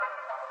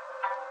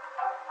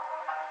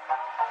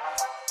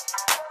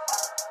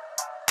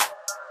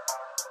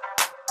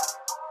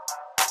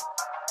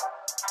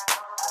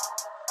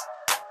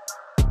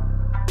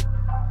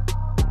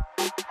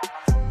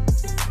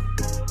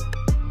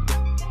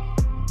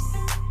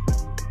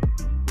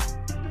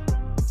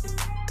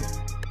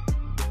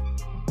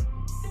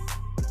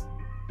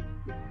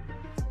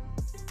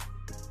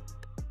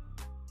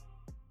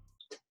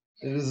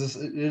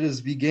It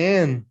is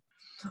began.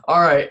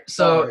 All right, All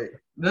so right.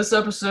 this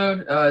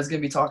episode is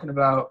going to be talking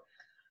about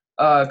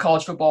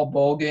college football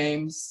bowl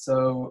games.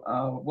 So,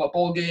 what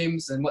bowl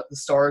games and what the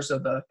stars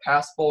of the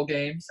past bowl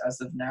games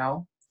as of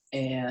now,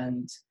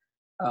 and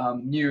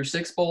New Year's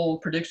Six bowl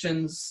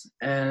predictions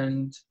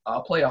and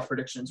playoff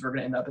predictions. We're going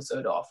to end the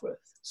episode off with.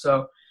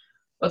 So,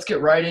 let's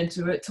get right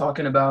into it,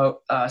 talking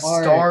about All right.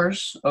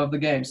 stars of the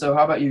game. So,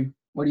 how about you?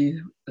 What do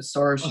you the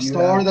stars A you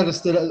star have? that has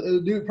stood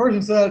out,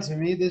 person stood out to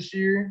me this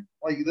year,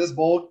 like this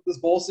bowl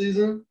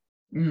season.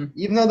 Mhm.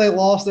 Even though they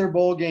lost their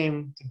bowl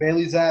game to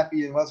Bailey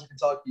Zappi in Western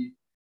Kentucky,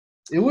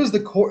 it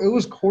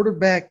was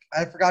quarterback.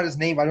 I forgot his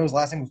name. I know his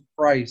last name was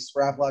Price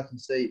for Appalachian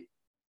State.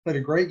 Played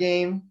a great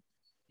game.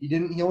 He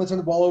only turned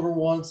the ball over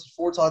once,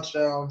 4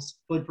 touchdowns.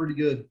 Played pretty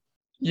good.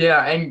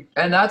 Yeah, and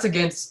that's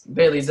against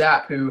Bailey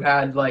Zapp, who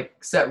had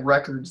set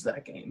records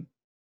that game.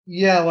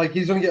 Yeah, like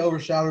he's gonna get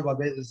overshadowed by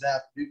Bailey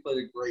Zappi. He played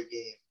a great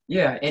game.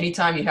 Yeah,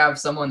 anytime you have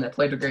someone that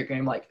played a great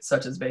game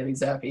such as Bailey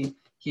Zappi,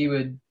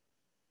 it's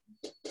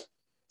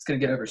gonna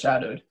get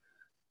overshadowed.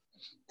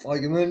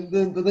 Like, and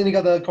then you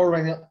got the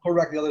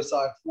quarterback the other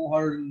side,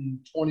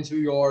 422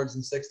 yards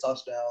and 6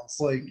 touchdowns.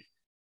 Like,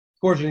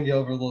 of course you're gonna get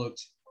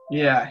overlooked.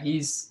 Yeah,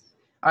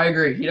 I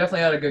agree. He definitely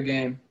had a good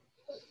game.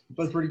 He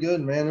played pretty good,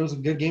 man. It was a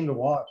good game to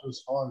watch. It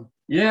was fun.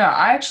 Yeah,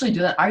 I actually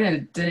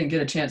didn't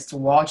get a chance to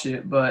watch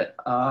it, but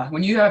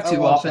when you have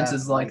two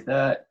offenses like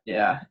that,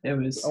 yeah, it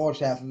was. I watched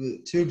half of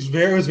it too.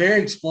 It was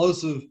very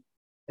explosive.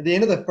 At the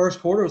end of the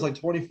first quarter, it was like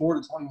 24-21.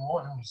 It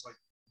was like,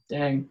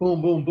 Dang.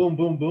 boom, boom, boom,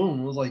 boom,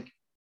 boom. It was like,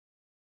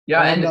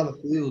 yeah, and down the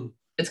field.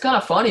 It's kind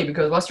of funny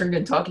because Western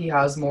Kentucky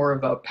has more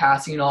of a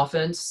passing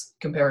offense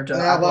compared to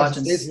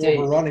Appalachian State.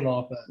 More of a running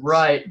offense.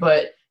 Right,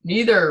 but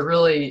neither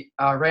really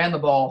ran the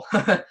ball.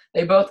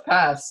 They both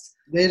passed.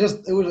 It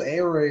was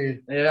air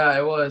raid. Yeah,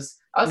 it was.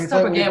 That's the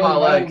type of game I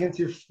like. When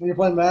you're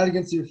playing mad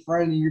against your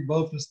friend, you're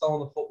both just throwing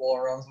the football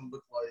around. That's what it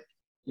looked like.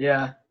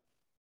 Yeah.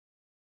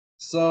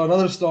 So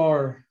another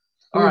star.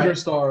 Who's your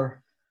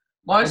star?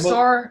 My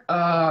star.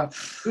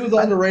 Who's the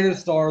underrated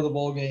star of the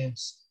bowl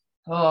games?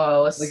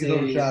 Let's see.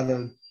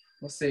 Overshadowed.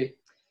 Let's see.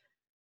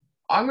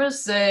 I'm gonna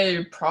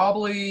say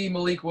probably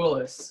Malik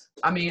Willis.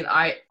 I mean,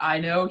 I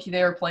know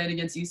they are playing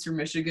against Eastern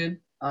Michigan,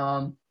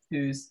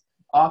 whose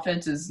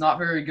offense is not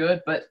very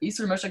good, but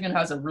Eastern Michigan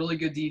has a really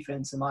good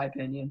defense, in my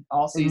opinion,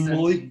 all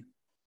season.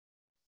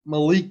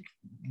 Malik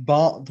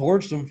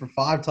torched him for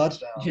 5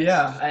 touchdowns.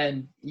 Yeah,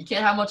 and you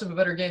can't have much of a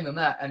better game than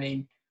that. I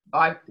mean,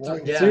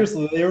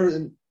 seriously, they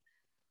were.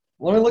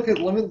 Let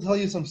me tell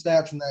you some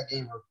stats from that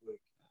game real quick.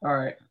 All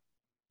right.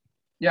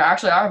 Yeah,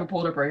 actually, I have it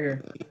pulled up right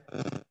here.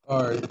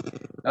 All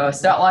right.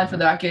 Stat line for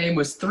that game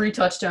was 3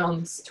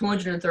 touchdowns,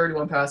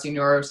 231 passing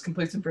yards.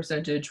 Completion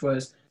percentage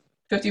was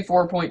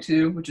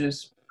 54.2, which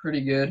is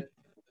pretty good.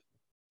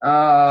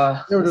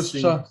 He was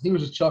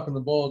just chucking the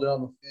ball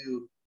down the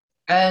field.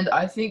 And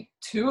I think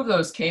 2 of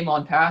those came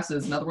on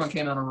passes. Another one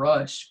came on a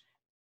rush.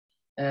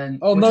 And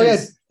he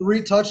had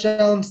 3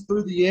 touchdowns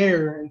through the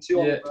air and 2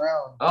 on the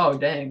ground. Oh,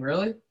 dang,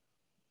 really?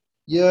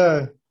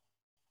 Yeah.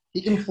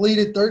 He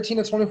completed 13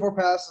 of 24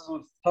 passes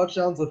with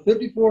touchdowns of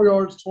 54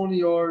 yards, 20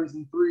 yards,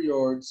 and 3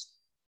 yards.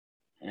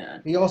 Yeah.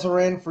 He also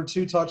ran for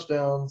 2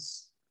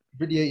 touchdowns,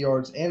 58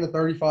 yards, and a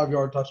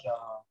 35-yard touchdown.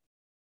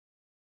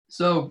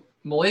 So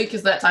Malik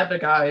is that type of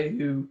guy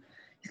who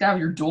he's kind of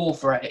your dual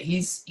threat.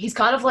 He's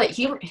kind of like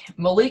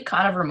Malik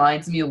kind of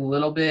reminds me a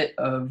little bit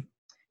of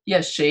he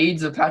has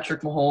shades of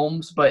Patrick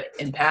Mahomes, but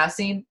in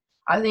passing,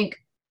 I think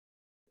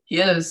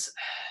he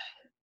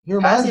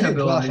reminds me of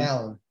Josh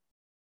Allen.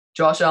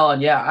 Josh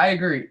Allen, yeah, I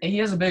agree. And he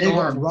has a big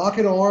arm.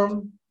 Rocket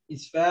arm.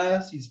 He's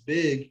fast. He's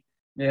big.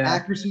 Yeah.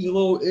 Accuracy's a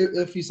little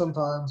iffy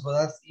sometimes, but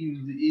that's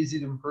easy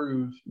to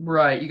improve.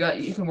 Right.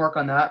 You can work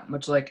on that,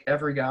 much like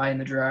every guy in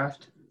the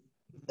draft.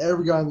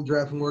 Every guy in the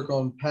draft can work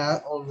on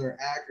their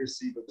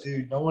accuracy, but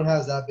dude, no one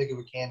has that big of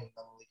a cannon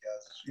that Malik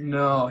has.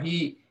 No,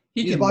 he's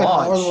can by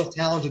launch. Far the most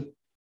talented,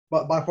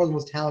 by far the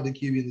most talented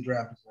QB in the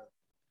draft.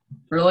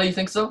 Really, you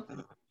think so?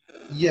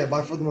 Yeah,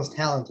 by far the most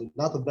talented,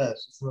 not the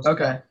best. It's the most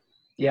okay. Talented.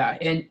 Yeah,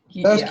 and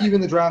best QB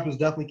in the draft is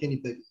definitely Kenny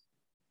Pickett.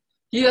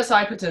 He has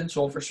high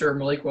potential for sure.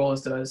 Malik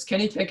Willis does.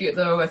 Kenny Pickett,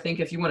 though, I think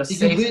if you want a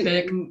safe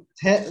pick, 9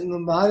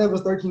 of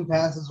his 13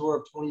 passes were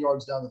up 20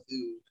 yards down the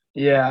field.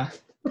 Yeah,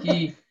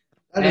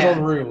 that is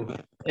unreal.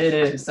 It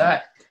is.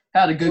 That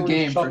had a good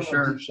game for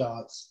sure.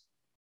 Shots.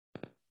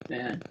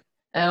 Man,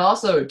 and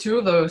also 2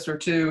 of those were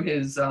to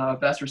his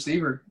best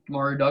receiver,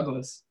 Demario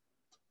Douglas.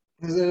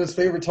 His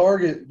favorite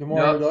target,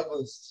 Demario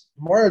Douglas.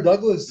 Demario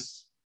Douglas.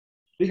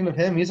 Speaking of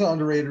him, he's an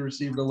underrated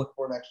receiver to look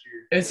for next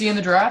year. Is he in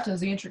the draft? Has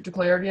he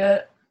declared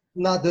yet?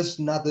 Not this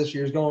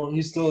year. He's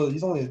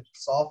only a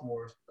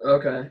sophomore.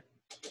 Okay.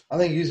 I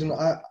think he's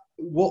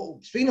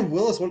speaking of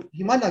Willis,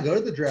 he might not go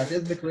to the draft. He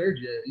hasn't declared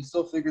yet. He's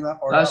still figuring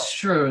that part out.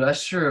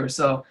 That's true.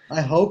 So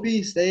I hope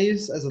he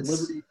stays as a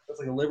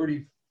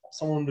Liberty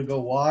someone to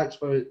go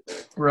watch, but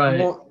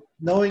right.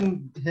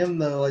 Knowing him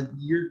though,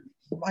 he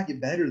might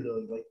get better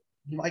though.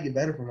 he might get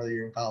better for another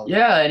year in college.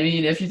 Yeah, I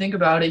mean, if you think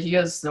about it, he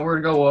has nowhere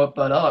to go up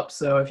but up.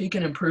 So if he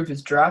can improve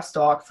his draft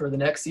stock for the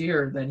next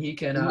year, then he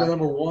can. He can go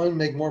number one,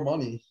 make more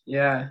money.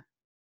 Yeah.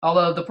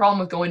 Although the problem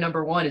with going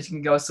number one is you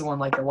can go someone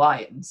like the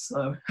Lions.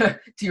 So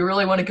do you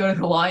really want to go to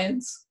the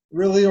Lions?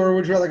 Really, or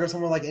would you rather go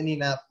somewhere like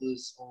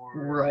Indianapolis or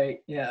Right.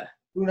 Yeah.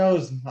 who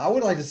knows? I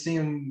would like to see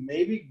him.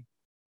 Maybe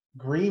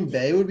Green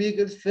Bay would be a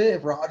good fit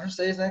if Rodgers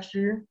stays next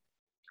year.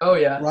 Oh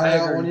yeah. Ride I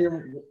out agree. 1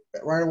 year,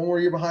 ride out 1 more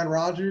year behind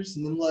Rodgers,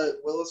 and then let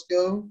Willis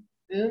go.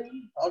 Yeah,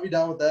 I'll be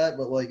down with that,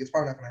 but like it's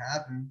probably not going to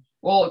happen.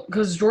 Well,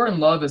 because Jordan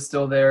Love is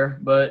still there,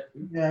 but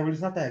Yeah, but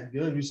he's not that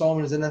good. We saw him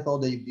in his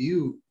NFL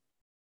debut.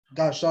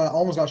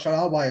 Almost got shut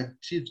out by a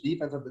Chiefs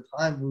defense at the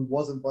time who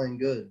wasn't playing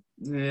good.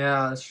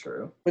 yeah, that's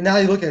true. But now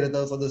you look at it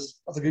though,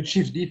 that's a good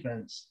Chiefs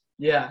defense.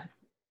 Yeah.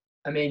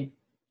 I mean,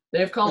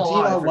 they've come The a team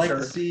lot I'd for like sure.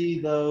 to see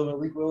though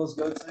Malik Willis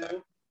go to.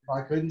 If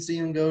I couldn't see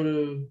him go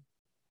to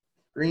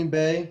Green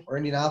Bay or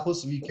Indianapolis,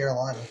 it'd be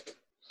Carolina.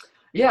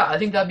 Yeah, I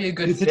think that'd be a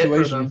good fit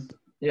for them.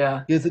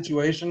 Yeah. Good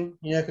situation.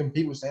 Yeah,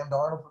 compete with Sam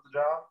Darnold for the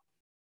job.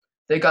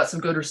 They got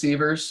some good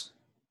receivers.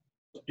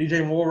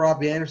 DJ Moore,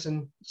 Robbie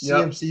Anderson,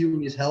 Yep. CMC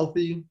when he's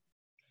healthy.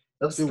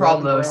 That's the Good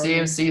problem, though. weapons around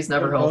him. CMC is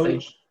never Good healthy.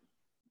 coach.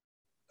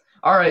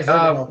 All right. He's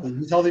never healthy.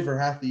 He's healthy for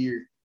half the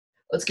year.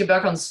 Let's get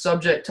back on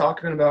subject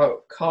talking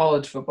about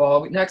college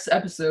football. Next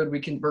episode, we're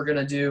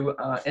gonna do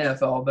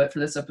NFL, but for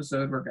this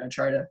episode, we're gonna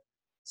try to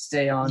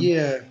stay on.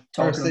 Yeah,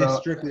 talking stay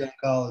about strictly on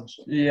college.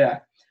 Yeah.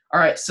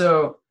 All right.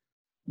 So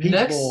Peach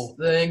next Bowl.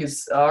 thing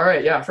is all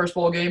right. Yeah, first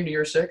bowl game, New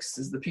Year's 6th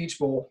is the Peach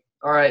Bowl.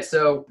 All right.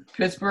 So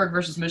Pittsburgh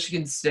versus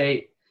Michigan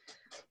State.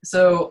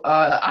 So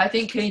I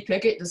think Kenny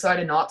Pickett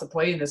decided not to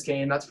play in this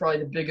game. That's probably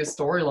the biggest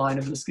storyline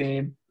of this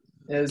game.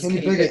 Is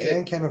Kenny Pickett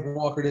and Kenneth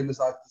Walker didn't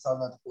decide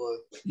not to play.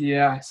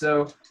 Yeah.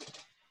 So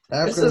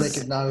That's going to make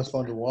it not as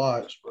fun to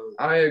watch. But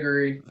I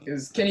agree.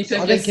 Because Kenny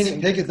Pickett. I think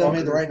Kenny Pickett though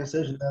made the right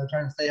decision. Though,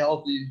 trying to stay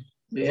healthy.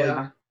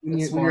 Yeah.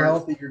 Like, when you're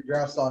healthy, your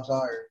draft stock's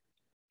higher.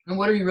 And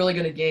what are you really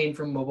going to gain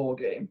from a bowl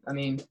game? I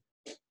mean,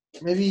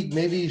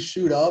 maybe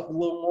shoot up a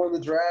little more in the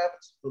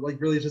draft, but like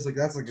really, it's just like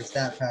that's like a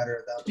stat pattern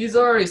at that point. He's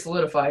already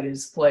solidified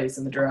his place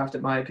in the draft,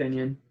 in my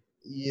opinion.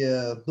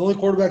 Yeah, the only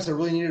quarterbacks that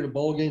really needed a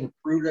bowl game to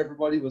prove to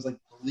everybody was like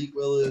Malik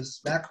Willis,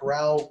 Matt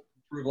Corral.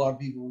 Prove a lot of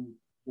people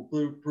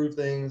will prove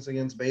things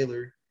against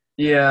Baylor.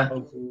 Yeah,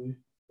 hopefully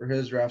for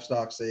his draft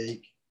stock's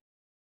sake.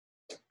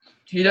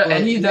 He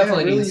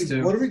definitely really, needs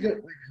to. What are we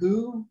going? Like,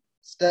 who's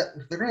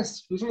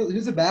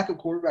the backup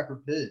quarterback for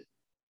Pitt?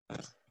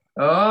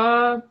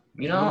 I'm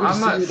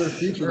not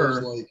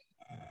sure. Like.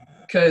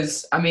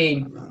 Because I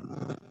mean,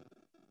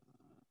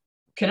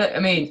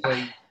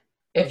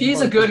 if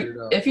he's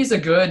a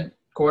good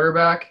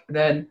quarterback,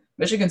 then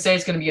Michigan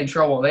State's going to be in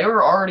trouble. They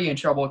were already in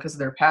trouble because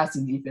their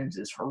passing defense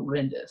is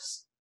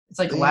horrendous. It's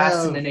like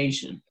last in the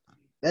nation.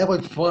 They have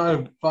like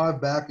five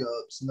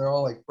backups, and they're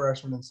all like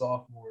freshmen and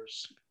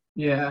sophomores.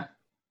 Yeah.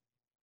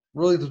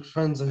 Really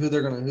depends on who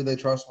they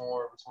trust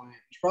more between.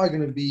 It's probably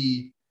going to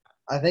be.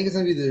 I think it's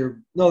going to be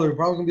they're probably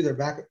going to be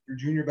their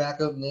junior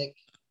backup, Nick.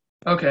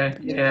 Okay.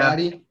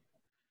 Patty.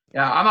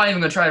 Yeah, I'm not even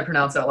going to try to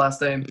pronounce that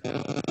last name. I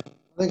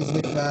think it's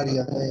Nick Patty,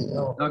 I think.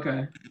 Oh.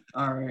 Okay.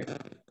 All right.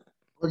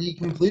 But he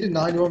completed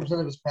 91%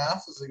 of his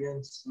passes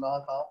against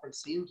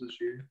non-conference teams this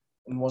year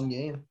in one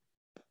game.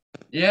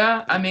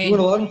 Yeah, I mean. He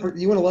went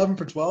 11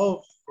 for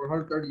 12 for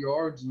 130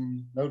 yards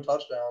and no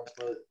touchdowns,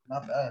 but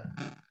not bad.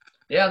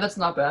 Yeah, that's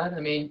not bad. I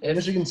mean,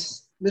 Michigan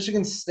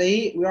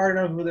State, we already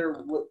know who they're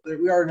going.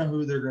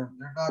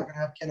 They're not going to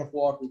have Kenneth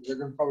Walker. They're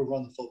going to probably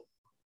run the football.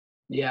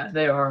 Yeah,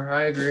 they are.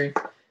 I agree.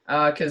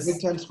 Because Big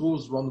Ten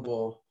schools run the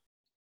ball.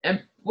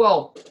 And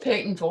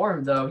Peyton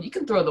Thorne though, he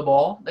can throw the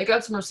ball. They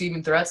got some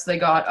receiving threats. They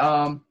got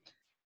I'm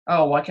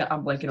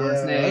blanking on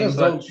his name. I just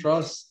don't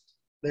trust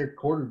their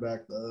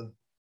quarterback though.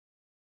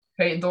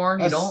 Peyton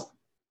Thorne, you don't?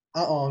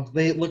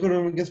 They look at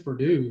him against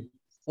Purdue.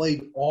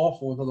 Played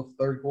awful until the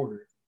third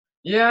quarter.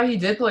 Yeah, he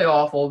did play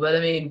awful, but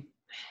I mean,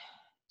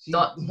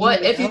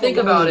 if you think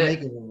about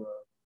it,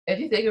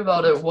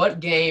 what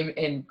game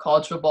in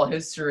college football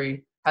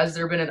history has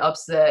there been an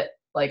upset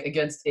like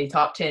against a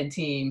top 10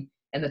 team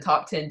and the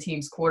top 10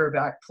 team's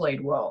quarterback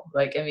played well?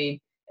 Like, I mean,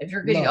 if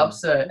you're getting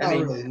upset,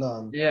 really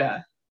none.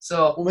 Yeah.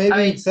 So maybe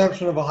the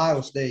exception of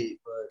Ohio State,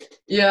 but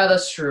yeah,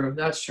 that's true.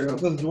 That's true.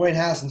 Because Dwayne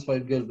Haskins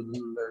played good, but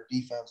their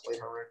defense played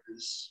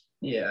horrendous.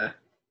 Yeah.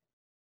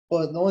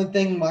 But the only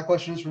thing my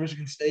question is for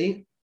Michigan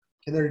State,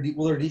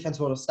 will their defense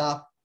be able to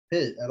stop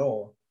Pitt at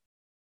all?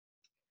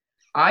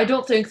 I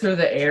don't think through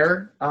the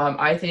air.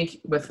 I think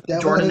with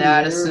Jordan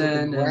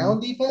Addison,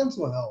 ground defense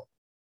will help.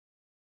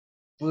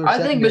 I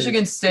think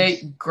Michigan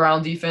State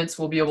ground defense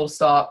will be able to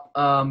stop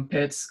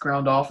Pitt's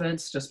ground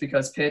offense just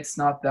because Pitt's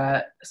not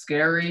that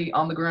scary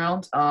on the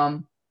ground.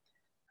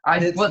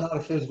 Pitt's not a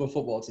physical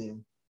football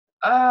team.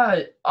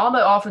 On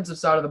the offensive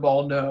side of the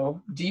ball,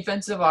 no.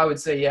 Defensive, I would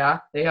say, yeah.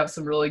 They have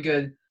some a really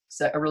good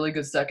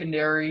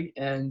secondary,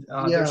 and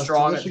they're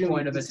strong at the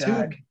point of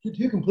attack.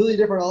 Two completely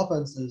different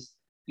offenses.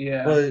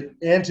 Yeah.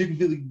 And two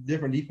completely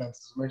different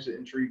defenses. It makes it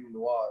intriguing to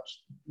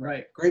watch.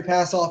 Right. Great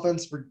pass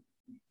offense for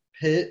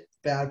Pitt,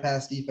 bad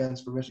pass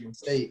defense for Michigan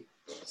State.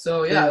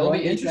 So, yeah, Great it'll run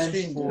be defense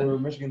interesting. for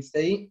Michigan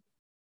State,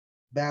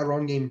 bad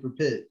run game for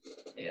Pitt.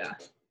 Yeah.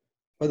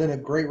 But then a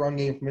great run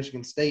game for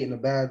Michigan State and a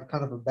bad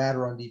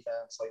run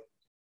defense, like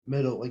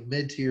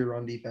mid-tier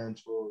run defense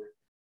for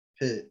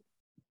Pitt.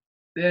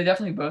 They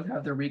definitely both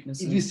have their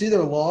weaknesses. If you see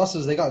their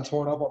losses, they got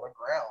torn up on the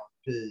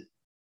ground.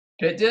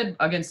 Pitt did?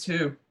 Against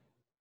who?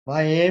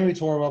 Miami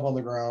tore them up on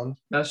the ground.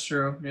 That's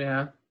true,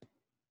 yeah.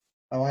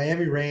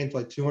 Miami ran for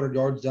like 200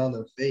 yards down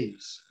their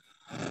face.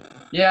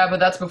 Yeah, but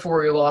that's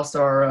before we lost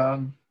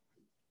our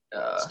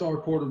star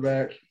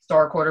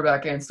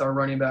quarterback and star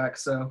running back.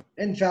 So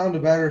and found a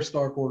better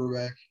star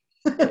quarterback.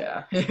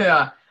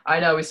 yeah. I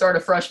know. We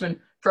started freshman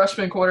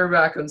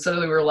quarterback, and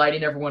suddenly we were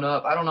lighting everyone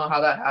up. I don't know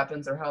how that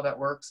happens or how that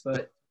works,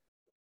 but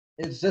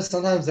it's just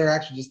sometimes they're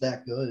actually just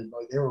that good.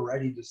 Like they were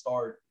ready to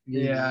start.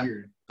 Yeah.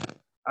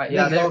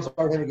 Y'all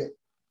started him against,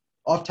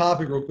 off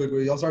topic real quick.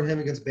 Y'all started him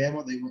against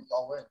Bama.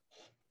 Y'all win.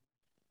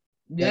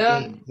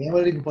 Yeah. Bama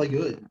didn't even play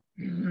good.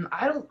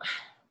 I don't.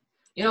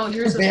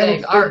 Here's the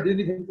Bama thing. Didn't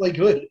even play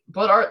good.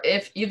 But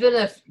even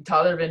if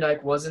Tyler Van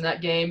Dyke was in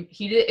that game,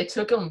 it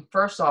took him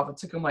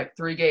like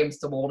 3 games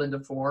to mold into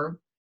form,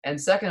 and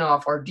second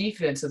off, our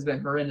defense has been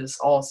horrendous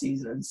all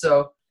season.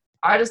 So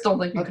I just don't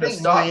think we could have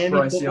stopped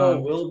Bryce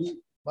Young.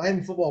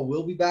 Miami football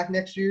will be back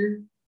next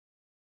year.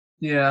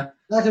 Yeah.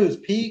 Not to its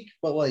peak,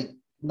 but like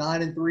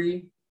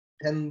 9-3,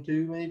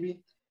 10-2 maybe.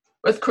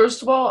 With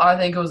Cristobal, I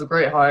think it was a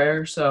great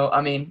hire. So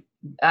I mean,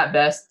 at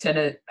best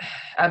 10-3.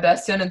 I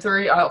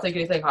don't think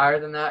anything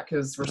higher than that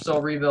because we're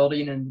still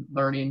rebuilding and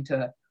learning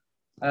to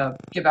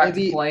get back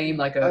to playing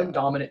like a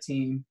dominant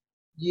team.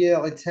 Yeah,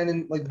 like 10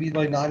 and like be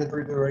like 9-3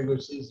 through the regular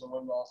season,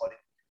 win off like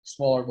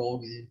smaller bowl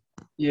game.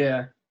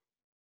 Yeah.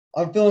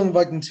 I'm feeling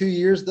like in 2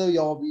 years though,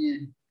 y'all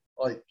be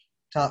like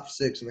top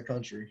 6 in the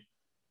country.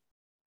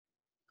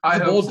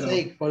 It's a bold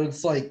take, but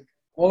it's like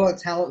all that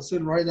talent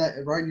sitting right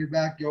in your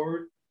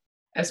backyard.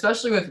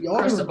 Especially with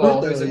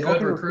Cristobal, who's a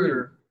good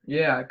recruiter.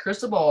 Yeah,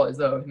 Cristobal is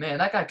man,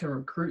 that guy can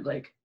recruit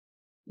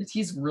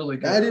he's really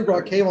good. That dude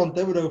brought Kayvon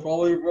Thibodeau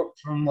all the way up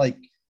from like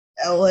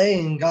LA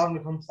and got him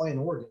to come play in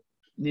Oregon.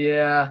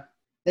 Yeah.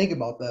 Think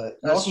about that.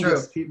 That's true.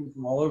 Get people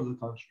from all over the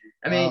country.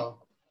 I mean,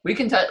 we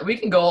can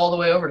go all the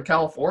way over to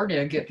California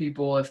and get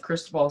people if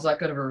Cristobal's that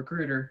good of a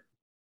recruiter.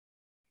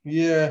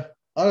 Yeah.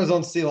 I just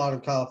don't see a lot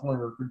of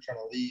California recruits trying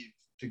to leave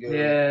to go.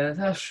 Yeah,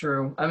 that's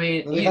true. I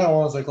mean, they kind of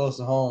want to stay close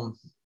to home.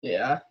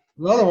 Yeah.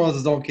 The other ones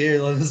just don't care.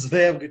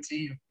 They have a good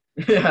team.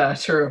 Yeah,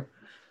 true.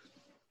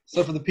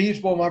 So for the Peach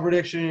Bowl, my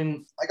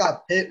prediction, I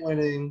got Pitt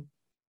winning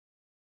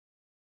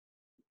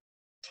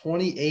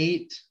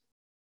 28-23.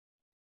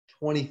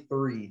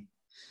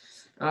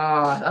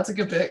 That's a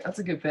good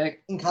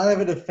pick. In kind of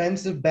a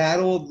defensive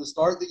battle at the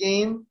start of the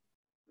game.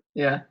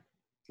 Yeah.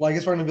 Like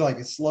it's going to be like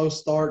a slow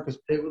start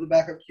because Pitt with a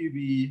backup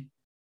QB,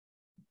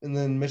 and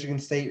then Michigan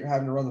State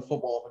having to run the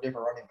football with a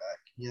different running back.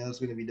 Yeah, it's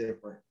going to be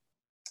different.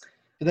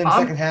 But then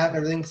second half,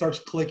 everything starts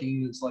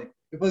clicking. It's like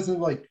it plays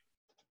like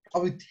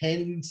probably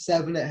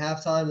 10-7 at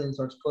halftime, then it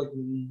starts clicking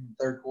in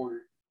the third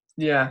quarter.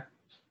 Yeah.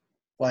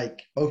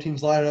 Like both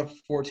teams line up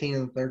 14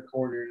 in the third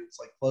quarter. It's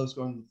like close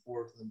going to the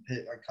fourth, and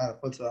Pitt kind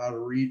of puts it out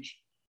of reach.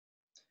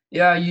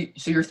 Yeah,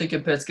 so you're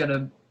thinking Pitt's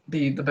gonna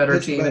be the better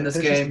team in this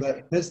game?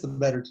 Pitt's the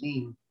better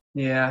team.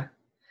 Yeah,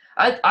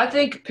 I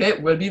think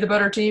Pitt would be the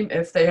better team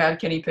if they had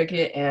Kenny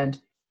Pickett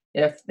and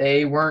if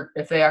they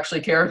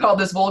actually cared about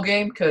this bowl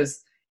game.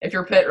 Because if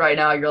you're Pitt right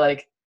now, you're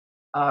like,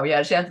 we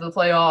had a chance at the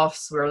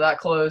playoffs. We were that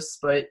close,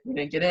 but we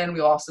didn't get in.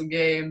 We lost some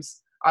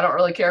games. I don't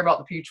really care about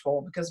the Peach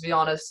Bowl because, to be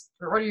honest,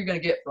 what are you going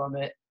to get from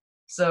it?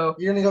 So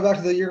you're going to go back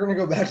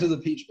to the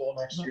Peach Bowl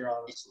next year,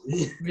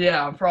 honestly.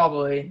 Yeah,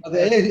 probably.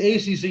 The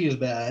ACC is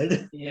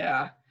bad.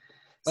 Yeah.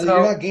 So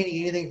you're not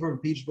gaining anything from a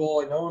Peach Bowl.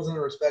 Like no one's going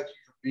to respect you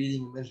for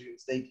beating a Michigan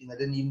State team that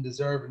didn't even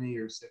deserve a New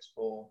Year's Six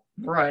Bowl.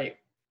 Right.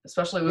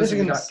 Especially with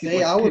Michigan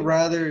State. I would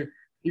rather, if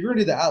you're going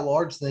to do the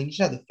at-large thing, you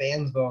should have the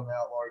fans vote on the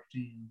at-large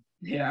team.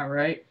 Yeah,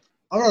 right.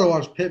 I'd rather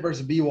watch Pitt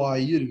versus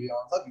BYU, to be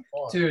honest. That'd be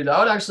fun. Dude, that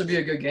would actually be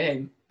a good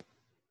game.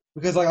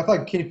 Because I feel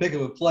like Kenny Pickett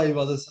would play,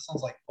 but this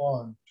sounds like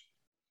fun.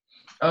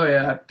 Oh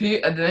yeah,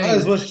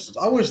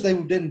 I wish they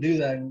didn't do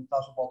that in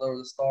college football. There were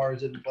the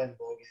stars didn't play in the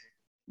bowl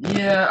game.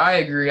 Yeah, I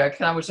agree. I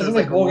kind of wish there was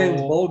like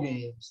bowl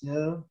games, you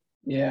know?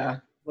 Yeah.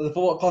 But the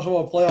college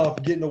football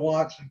playoff, getting to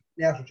watch the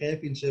national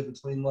championship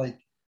between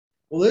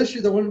this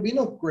year there wouldn't be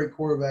no great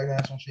quarterback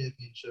national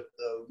championship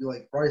though. It'd be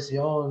like Bryce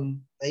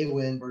Young, they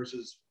win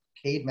versus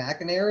Cade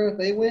McNamara,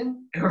 they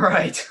win.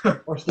 Right.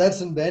 Or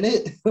Stetson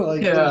Bennett.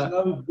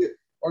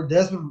 Or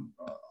Desmond.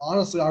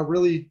 Honestly,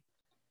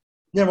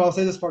 I'll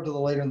say this part to the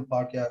later in the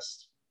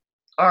podcast.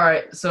 All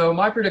right. So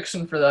my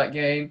prediction for that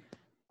game,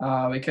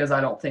 because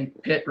I don't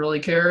think Pitt really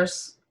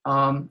cares.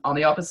 On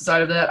the opposite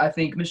side of that, I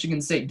think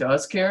Michigan State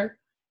does care,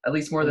 at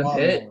least more than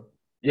Pitt. More.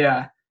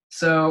 Yeah.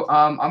 So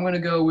I'm going to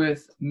go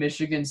with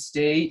Michigan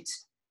State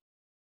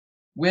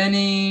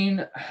winning.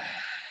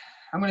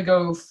 I'm going to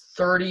go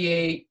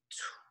 38-20.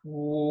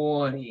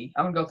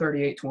 I'm going to go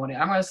 38-20.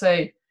 I'm going to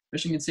say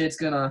Michigan State's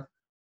going to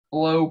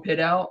blow Pitt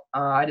out.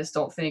 I just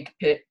don't think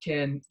Pitt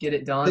can get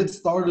it done. Pitt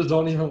starters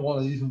don't even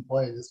want to even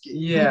play this game.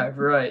 Yeah,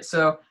 right.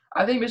 So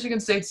I think Michigan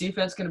State's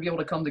defense is going to be able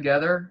to come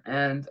together,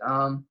 and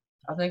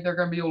I think they're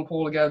going to be able to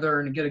pull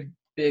together and get a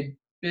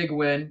big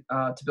win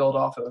to build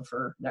off of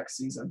for next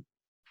season.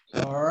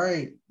 All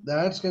right,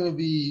 that's going to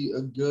be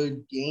a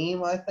good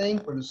game, I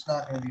think, but it's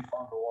not going to be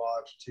fun to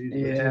watch.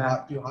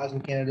 Yeah. Two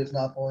Heisman candidates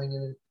not playing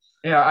in it.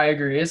 Yeah, I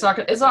agree. It's not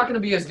going to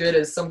be as good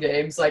as some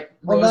games like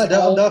I'm Rose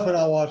Bowl. definitely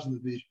not watching the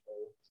Beach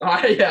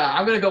Bowl. Yeah,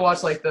 I'm going to go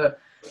watch like the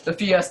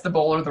Fiesta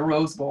Bowl or the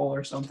Rose Bowl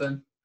or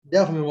something.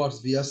 Definitely watch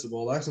the Fiesta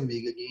Bowl. That's going to be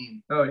a good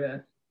game. Oh, yeah.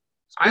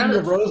 Speaking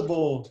of Rose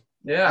Bowl,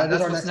 yeah,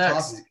 that's our what's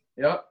next topic.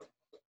 Yep.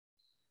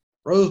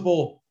 Rose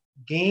Bowl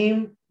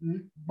game.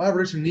 My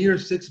prediction, New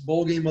Year's Six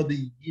bowl game of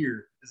the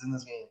year is in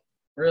this game.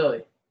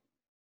 Really?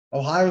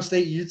 Ohio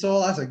State,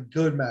 Utah, that's a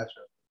good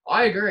matchup.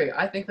 I agree.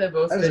 I think they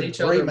both fit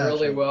each other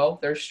really well.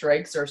 Their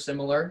strengths are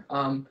similar.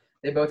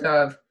 They both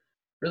have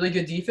really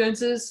good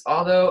defenses,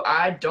 although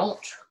I don't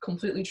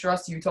completely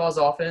trust Utah's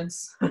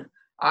offense.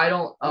 I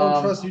don't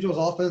trust Utah's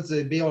offense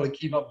to be able to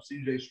keep up with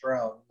C.J.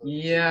 Stroud.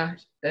 Yeah,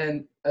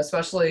 and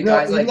especially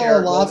guys like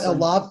Garrett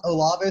Wilson.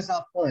 Olave's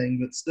not playing,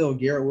 but still,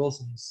 Garrett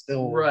Wilson's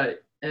still right.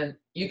 And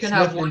you can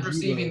have one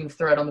receiving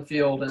threat on the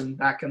field, and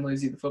that can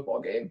lose you the football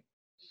game.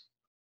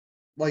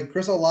 Like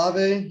Chris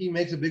Olave, he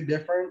makes a big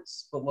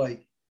difference, but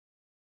like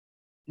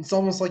it's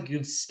almost like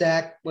you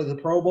stack like the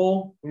Pro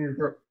Bowl when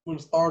a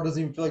star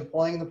doesn't even feel like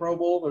playing in the Pro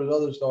Bowl, but there's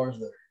other stars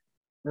there.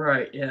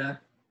 Right. Yeah.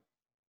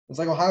 It's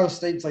like Ohio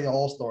State's like an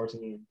all-star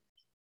team.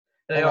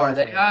 They are.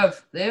 They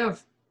have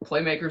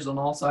playmakers on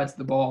all sides of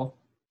the ball.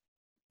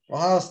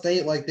 Ohio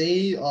State, like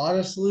they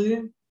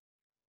honestly,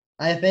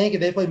 I think if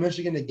they play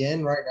Michigan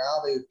again right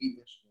now, they would beat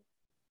Michigan.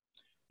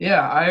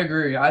 Yeah, I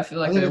agree. I feel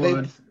like they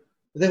would.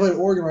 If they played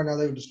Oregon right now,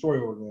 they would destroy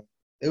Oregon.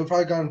 They would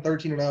probably gone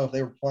 13-0 if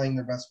they were playing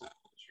their best football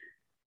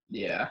this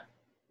year. Yeah.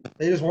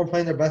 They just weren't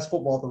playing their best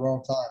football at the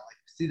wrong time.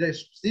 Like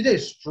CJ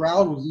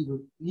Stroud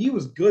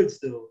was good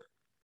still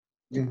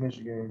against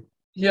Michigan.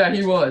 Yeah,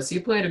 he was. He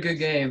played a good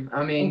game.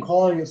 I mean, I'm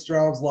calling it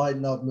Stroud's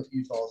lighting up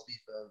Utah's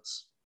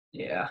defense.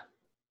 Yeah.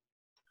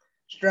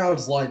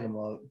 Stroud's lighting them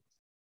up.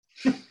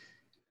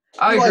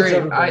 I agree.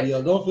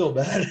 Don't feel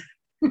bad.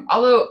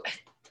 Although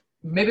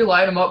maybe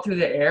light them up through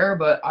the air,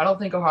 but I don't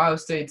think Ohio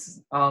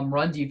State's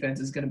run defense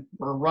is going to –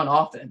 or run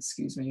offense,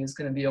 is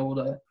going to be able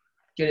to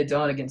get it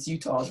done against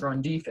Utah's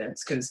run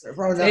defense because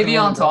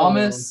Tavion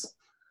Thomas –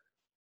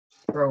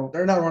 Bro,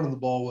 they're not running the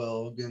ball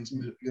well against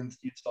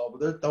Utah, but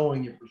they're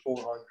throwing it for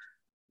 400.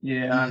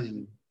 Yeah.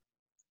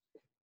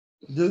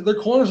 Their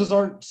corners just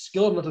aren't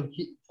skilled enough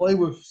to play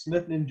with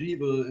Smith and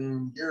Njigba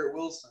and Garrett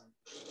Wilson.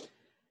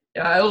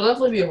 Yeah, it'll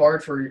definitely be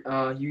hard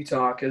for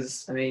Utah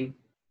because, I mean,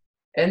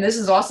 and this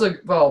is also,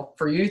 well,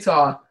 for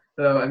Utah,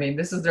 though, I mean,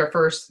 this is their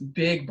first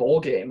big bowl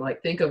game.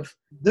 Like, think of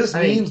 – This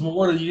means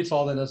more to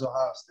Utah than does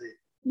Ohio State.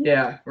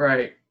 Yeah,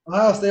 right.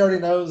 Ohio State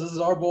already knows this is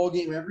our bowl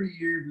game every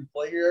year. We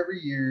play here every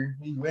year.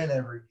 We win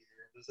every year.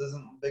 This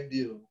isn't a big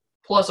deal.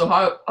 Plus,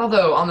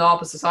 although on the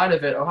opposite side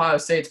of it, Ohio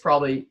State's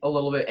probably a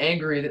little bit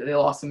angry that they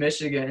lost to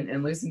Michigan,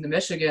 and losing to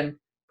Michigan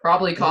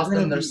probably cost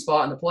them their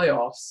spot in the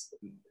playoffs.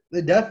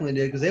 They definitely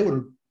did because they would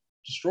have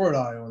destroyed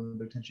Iowa in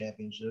the Big Ten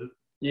championship.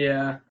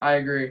 Yeah, I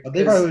agree. But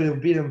they probably would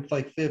have beat them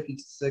like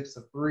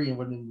 56-3 and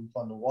wouldn't have been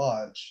fun to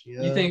watch.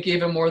 You think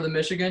even more than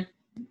Michigan?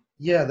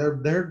 Yeah,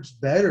 they're just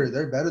better.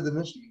 They're better than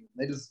Michigan.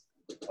 They just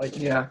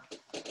yeah.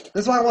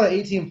 That's why I want an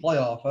 18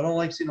 playoff. I don't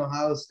like seeing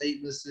Ohio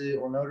State miss it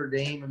or Notre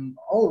Dame, and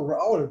I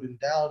would have been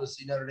down to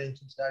see Notre Dame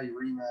Cincinnati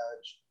rematch.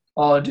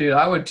 Oh, dude,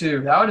 I would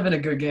too. That would have been a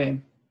good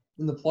game.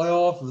 In the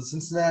playoff with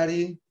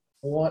Cincinnati,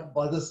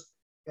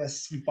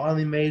 yes, we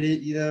finally made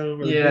it.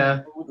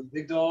 With the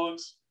big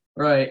dogs.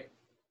 Right.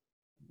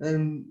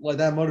 And like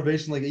that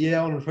motivation, like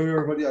I want to show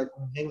everybody like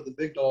hang with the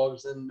big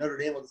dogs. And Notre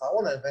Dame was, I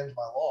want to avenge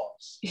my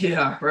loss.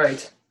 Yeah,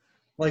 right.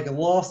 Like a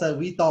loss that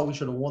we thought we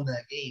should have won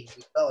that game.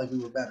 We felt like we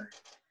were better.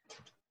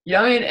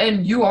 Yeah, I mean,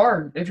 and you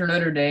are, if you're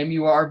Notre Dame,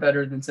 you are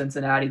better than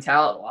Cincinnati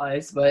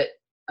talent-wise, but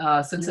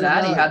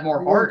Cincinnati had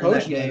more heart in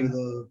that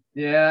game.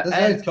 Yeah.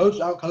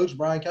 Cincinnati's out-coached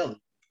Brian Kelly.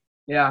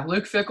 Yeah,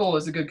 Luke Fickell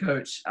is a good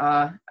coach.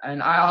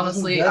 And I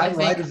honestly, I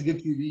think is a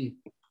good QB.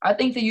 I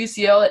think the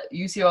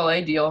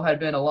UCLA deal had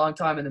been a long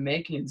time in the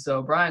making,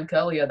 so Brian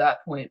Kelly at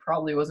that point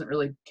probably wasn't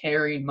really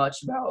caring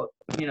much about,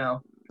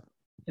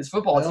 his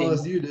football team.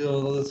 LSU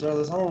deal, that's I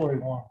don't really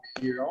want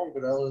to be here. I want to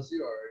go to LSU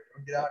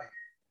already. Get out of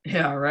here.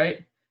 Yeah,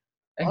 right.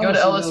 And go to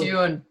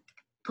LSU and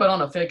put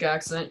on a fake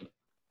accent.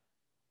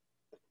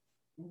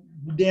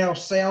 Down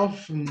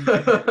south and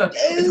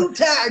go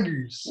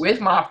Tigers.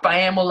 With my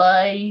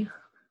family.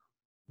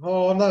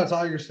 Oh, I'm not a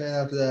Tigers fan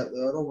after that,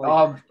 though. I don't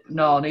like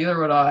no, neither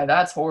would I.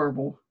 That's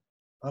horrible.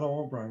 I don't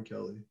want Brian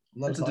Kelly.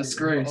 It's a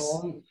disgrace.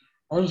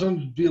 I'm just going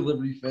to be a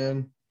Liberty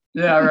fan.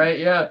 Yeah, right,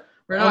 yeah.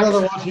 I'd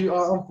rather watch you.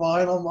 I'm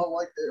fine. I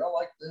like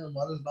them.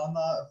 I'm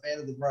not a fan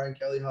of the Brian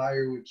Kelly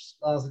hire, which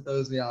honestly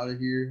throws me out of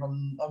here.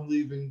 I'm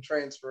leaving,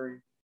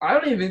 transferring. I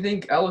don't even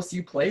think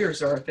LSU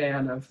players are a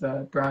fan of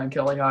the Brian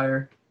Kelly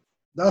hire.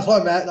 That's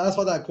why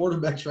that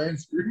quarterback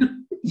transferred.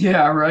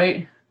 Yeah,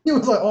 right. He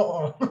was like,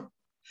 uh-uh.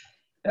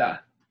 Yeah.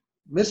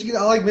 Michigan.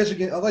 I like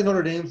Michigan. I like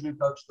Notre Dame's new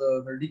coach,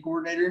 though. Their D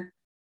coordinator.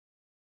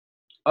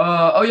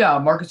 Oh yeah,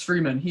 Marcus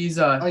Freeman.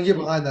 I can get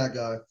behind that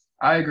guy.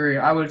 I agree.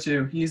 I would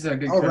too. He's a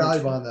good I'll coach.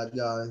 rally behind that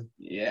guy.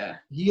 Yeah.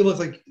 He looks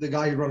like the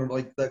guy who run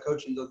like that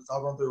coach. He does.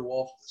 I'll run through the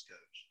wall for this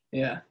coach.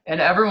 Yeah.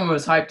 And everyone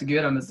was hyped to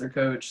get him as their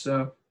coach.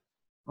 So.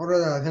 I'd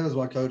rather have him as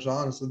my coach.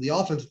 Honestly, the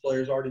offensive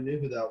players already knew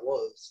who that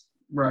was.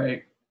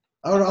 Right.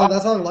 I don't know.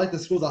 That's how I like the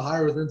school to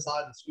hire with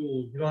inside the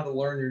school. You don't have to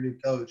learn your new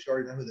coach. You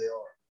already know who they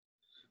are.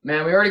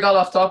 Man, we already got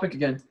off topic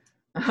again.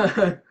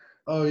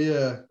 Oh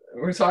yeah.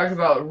 We're talking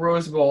about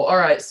Rose Bowl. All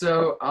right.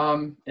 So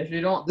if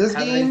you don't have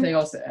anything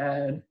else to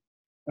add,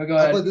 go I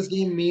ahead. feel like this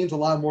game means a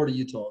lot more to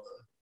Utah,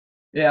 though.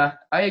 Yeah,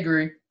 I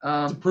agree.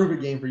 It's a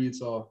prove-it game for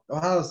Utah.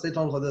 Ohio State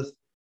talks like this.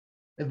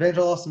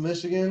 Eventually lost to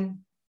Michigan.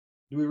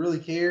 Do we really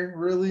care?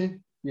 Really?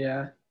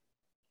 Yeah.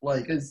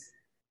 Like, because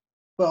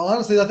but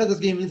honestly, I think this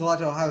game means a lot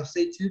to Ohio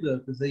State too, though,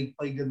 because they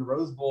played good in the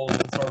Rose Bowl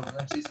and started the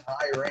next season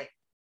higher ranked.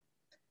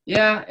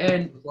 Yeah,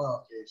 and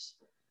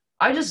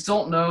I just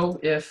don't know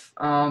if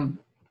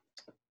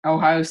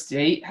Ohio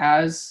State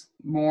has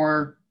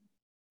more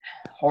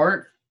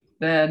heart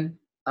than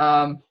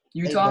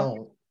Utah.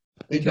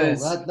 They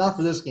don't. Not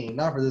for this game.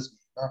 Not for this game.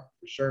 Not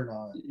for sure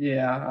not.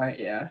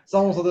 Yeah, It's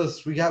almost like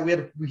this. We have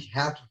to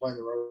play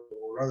the Rose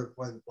Bowl. We'd rather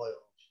play the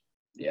playoffs.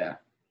 Yeah.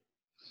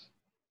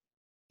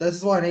 This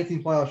is why an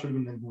 18 playoff should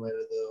have been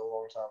implemented though a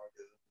long time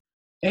ago.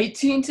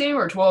 18 team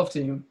or 12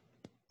 team?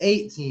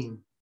 18.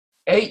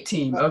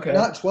 18. Okay.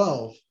 Not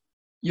 12.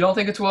 You don't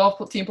think a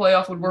 12 team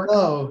playoff would work?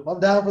 No, I'm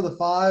down for the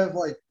 5,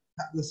 like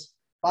this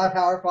 5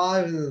 power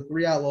 5 and the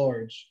 3 at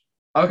large.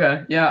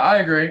 Okay, yeah, I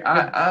agree.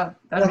 That'd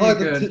be like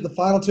good. The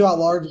final 2 at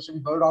large should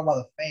be voted on by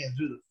the fans.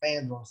 Who the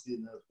fans want to see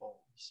in those bowls?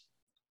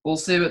 We'll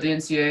see what the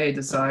NCAA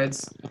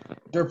decides.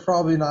 They're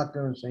probably not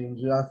going to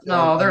change it.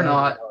 No, they're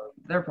not.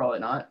 They're probably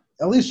not.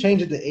 At least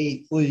change it to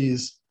 8,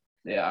 please.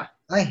 Yeah.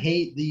 I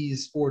hate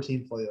these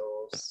 14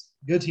 playoffs.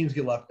 Good teams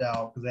get left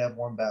out because they have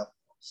one bad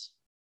loss.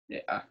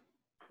 Yeah.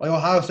 Like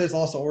Ohio State's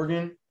lost to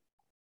Oregon,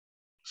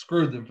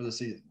 screwed them for the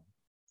season.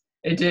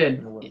 It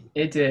did.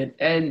 It did.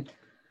 And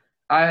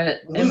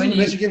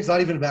Michigan's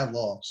not even a bad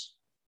loss.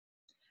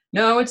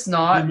 No, it's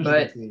not.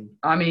 But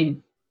I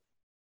mean,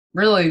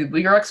 really,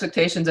 your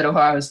expectations at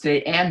Ohio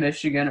State and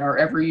Michigan are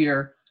every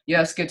year.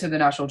 Yes, get to the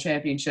national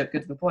championship,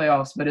 get to the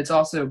playoffs, but it's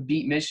also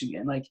beat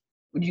Michigan. Like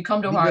when you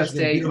come to Ohio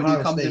State, when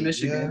you come to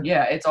Michigan,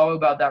 yeah, it's all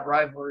about that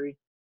rivalry.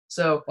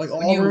 So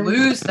when you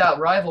lose that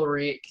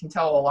rivalry, it can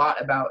tell a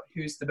lot about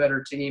who's the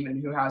better team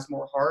and who has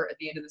more heart at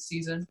the end of the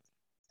season.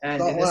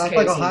 And in this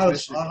case, Ohio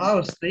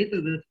State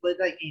played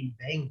that game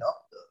banged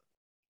up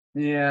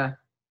though. Yeah.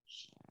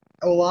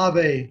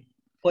 Olave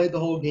played the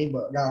whole game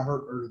but got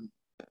hurt early.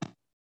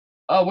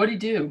 Oh, what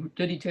did he do?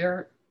 Did he tear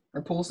it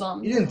or pull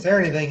something? He didn't tear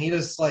anything. He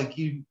just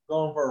he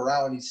going for a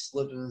route and he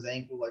slipped in his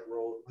ankle,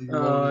 rolled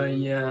over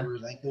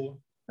his ankle.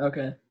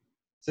 Okay.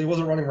 So he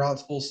wasn't running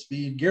routes full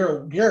speed.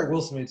 Garrett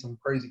Wilson made some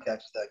crazy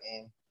catches that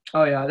game.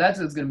 Oh yeah, that's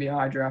going to be a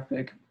high draft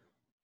pick.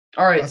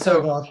 All right,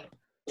 so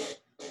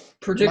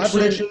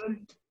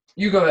prediction.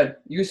 You go ahead.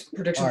 Use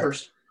prediction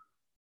first.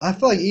 I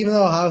feel like even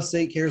though Ohio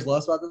State cares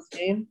less about this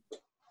game,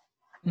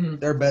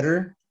 they're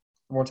better,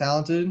 more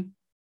talented.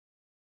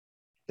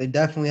 They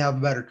definitely have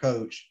a better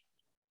coach.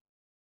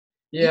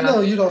 Yeah. Even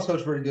though Utah's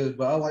coach pretty good,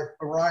 but I like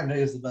Ryan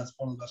Day is one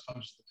of the best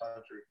coaches in the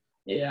country.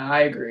 Yeah,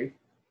 I agree.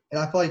 And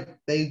I feel like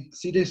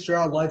C.J.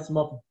 Stroud lights them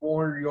up with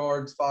 400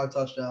 yards, 5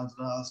 touchdowns,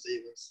 and Ohio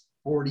State was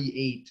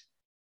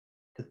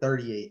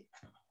 48-38.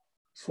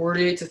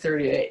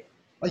 48-38.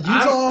 Like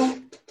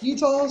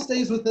Utah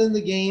stays within the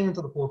game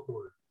until the fourth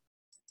quarter.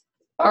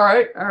 All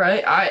right.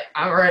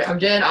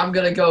 Again, I'm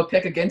gonna go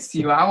pick against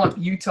you. I want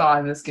Utah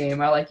in this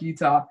game. I like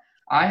Utah.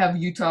 I have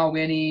Utah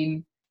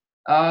winning.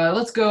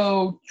 Let's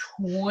go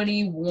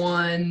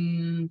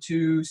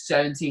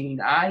 21-17.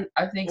 I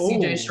think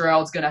C.J.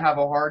 Stroud's gonna have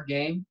a hard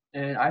game,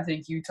 and I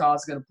think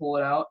Utah's gonna pull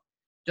it out.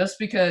 Just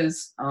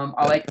because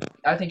I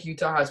think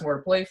Utah has more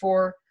to play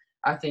for.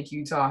 I think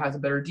Utah has a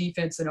better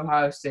defense than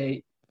Ohio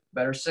State,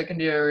 better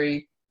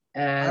secondary,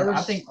 and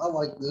I think I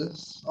like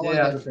this. I like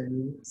that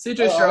opinion.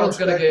 C.J. Stroud's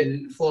gonna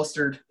get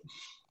flustered.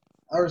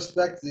 I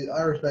respect the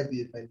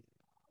opinion.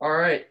 All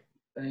right.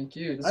 Thank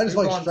you. I just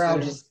like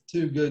Stroud just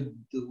too good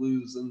to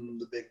lose in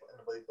the big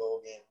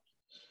bowl game.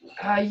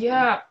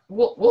 Yeah,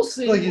 we'll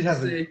see.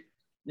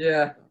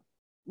 Yeah.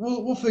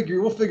 We'll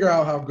figure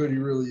out how good he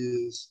really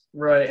is.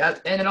 Right,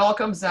 and it all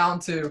comes down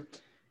to,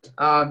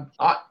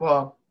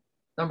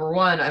 number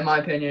one, in my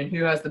opinion,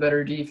 who has the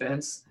better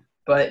defense,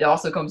 but it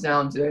also comes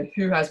down to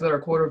who has better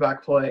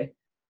quarterback play.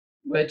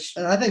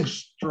 And I think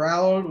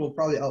Stroud will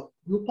probably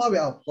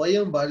outplay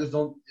him, but I just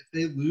don't. If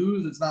they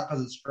lose, it's not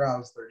because it's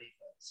Stroud's their defense.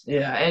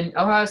 Yeah, and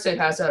Ohio State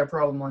has had a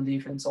problem on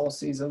defense all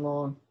season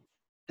long.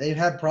 They've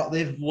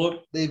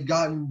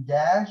gotten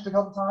gashed a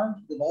couple times.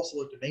 They've also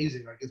looked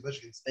amazing, against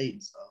Michigan State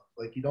and stuff.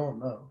 You don't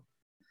know.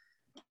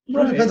 It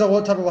really depends on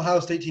what type of Ohio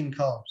State team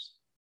comes.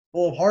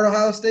 Full of hard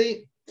Ohio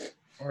State,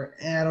 or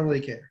I don't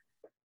really care.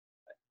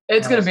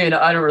 It's going to be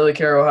I don't really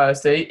care Ohio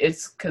State.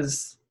 It's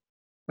because,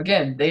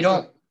 again, they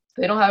don't have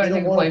They don't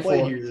anything to want play to play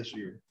for. here this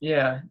year.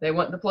 Yeah, they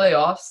went to the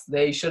playoffs.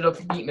 They should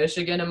have beat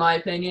Michigan, in my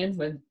opinion,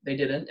 when they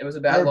didn't. It was a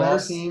bad They're a better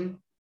loss. team.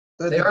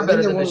 They are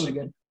better than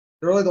Michigan.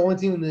 They're like the only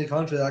team in the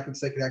country that I could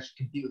say could actually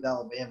compete with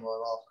Alabama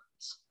on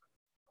offense.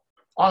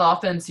 On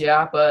offense,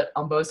 yeah, but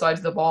on both sides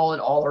of the ball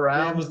and all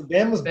around,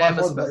 Bama's by far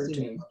Bama's the a best better team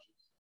in the team. country.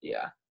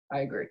 Yeah, I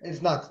agree.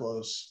 It's not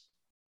close.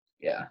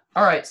 Yeah.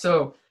 All right,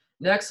 so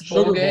next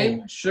bowl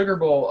game, Sugar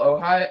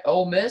Bowl,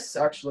 Ole Miss.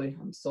 Actually,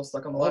 I'm still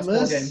stuck on the last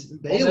bowl game.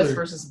 Baylor. Ole Miss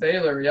versus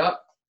Baylor. Yep.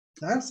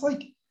 That's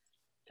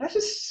a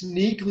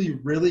sneakily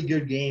really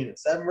good game.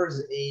 It's 7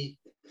 versus 8.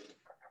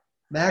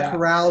 Matt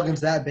Corral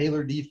against that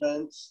Baylor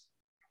defense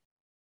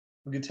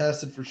will get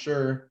tested for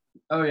sure.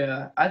 Oh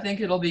yeah, I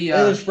think it'll be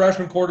Baylor's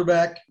freshman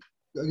quarterback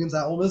against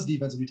that Ole Miss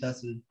defense will be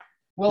tested.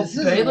 Well,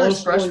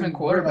 Baylor's freshman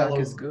quarterback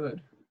is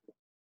good.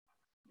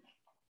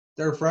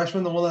 Their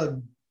freshman, the one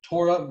that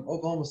tore up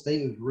Oklahoma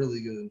State, is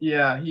really good.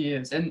 Yeah, he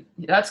is, and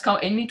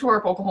he tore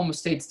up Oklahoma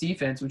State's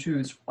defense, which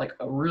was like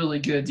a really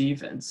good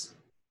defense.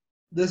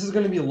 This is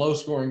going to be a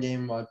low-scoring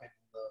game, in my opinion.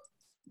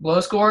 Low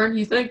scoring,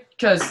 you think?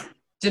 Because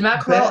did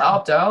Matt Corral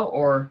opt out,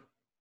 or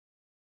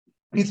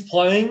he's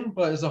playing,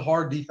 but it's a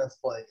hard defense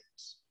play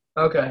against.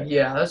 Okay,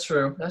 yeah, that's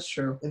true. That's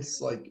true.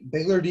 It's like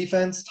Baylor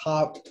defense,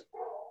 top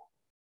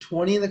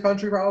 20 in the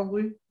country,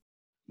 probably.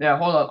 Yeah,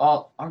 hold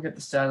up. I'll get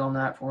the stat on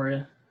that for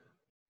you.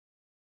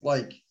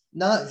 Like,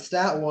 not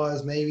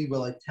stat-wise, maybe, but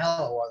like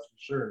talent-wise, for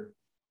sure.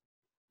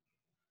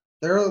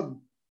 They're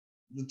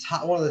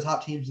one of the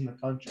top teams in the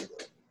country,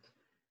 though.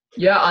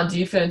 Yeah, on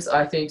defense,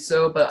 I think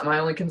so. But my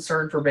only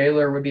concern for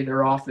Baylor would be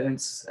their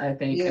offense, I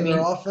think. Yeah,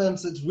 their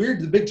offense. It's weird.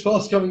 The Big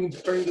 12 is turning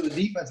to the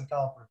defensive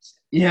conference.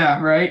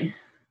 Yeah, right.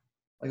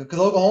 Like, because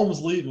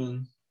Oklahoma's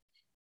leaving.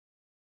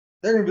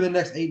 They're going to be the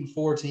next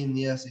 8-4 team in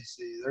the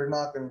SEC. They're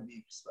not going to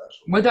be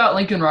special. Without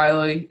Lincoln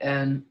Riley,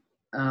 and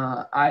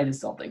I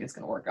just don't think it's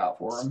going to work out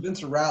for them.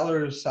 Spencer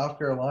Rattler, South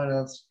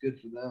Carolina, that's good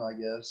for them, I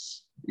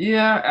guess.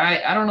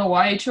 Yeah, I don't know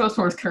why he chose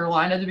North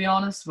Carolina, to be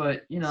honest,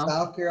 but,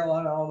 South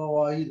Carolina, I don't know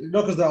why. No,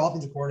 because their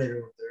offensive coordinator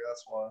over there,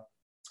 that's why.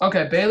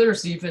 Okay,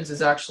 Baylor's defense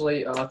is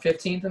actually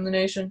 15th in the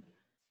nation.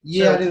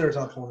 Yeah, I knew they were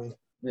top 20.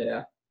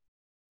 Yeah.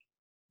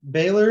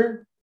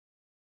 Baylor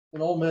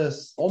and Ole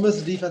Miss. Ole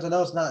Miss's defense, I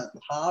know it's not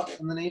top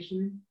in the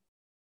nation,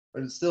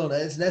 but it's still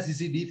an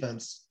SEC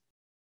defense.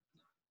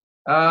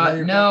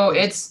 No,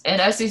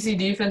 SEC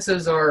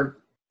defenses are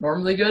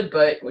normally good,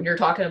 but when you're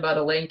talking about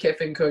a Lane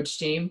Kiffin coach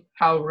team,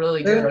 how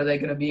really good are they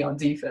going to be on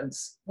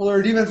defense? Well,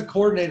 their defensive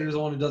coordinator is the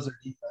one who does their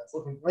defense.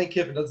 Look, Lane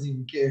Kiffin doesn't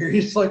even care.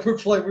 He's like, we're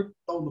throwing the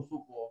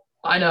football.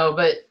 I know,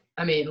 but,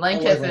 I mean,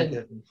 Lane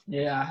Kiffin,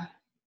 yeah,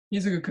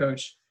 he's a good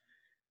coach.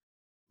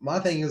 My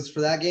thing is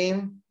for that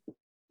game,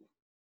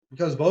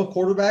 because both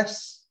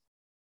quarterbacks,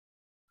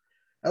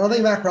 I don't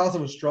think Matt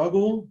Carlson would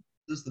struggle.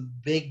 Just the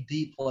big,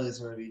 deep play is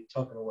going to be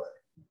taken away.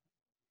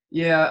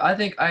 Yeah,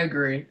 I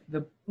agree.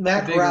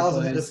 Matt Corral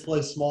is just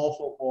play small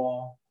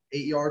football,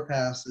 8-yard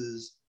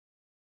passes.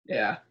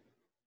 Yeah.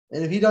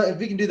 And if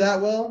he can do that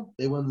well,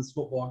 they win this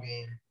football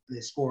game and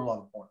they score a lot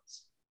of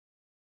points.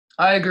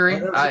 I agree.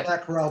 I've never seen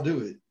Matt Corral do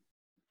it.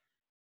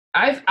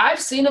 I've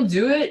seen him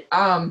do it.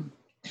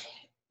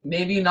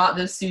 Maybe not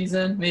this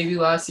season, maybe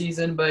last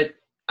season, but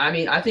I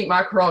mean, I think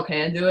Matt Corral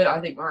can do it. I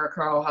think Matt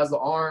Corral has the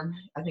arm.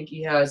 I think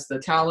he has the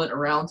talent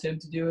around him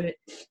to do it.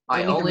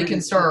 My only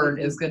concern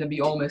is going to be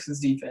Ole Miss's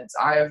defense.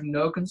 I have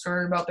no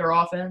concern about their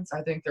offense.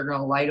 I think they're going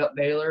to light up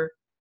Baylor.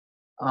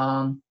 We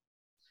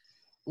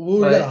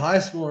got a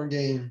high-scoring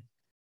game.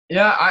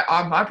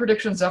 Yeah, my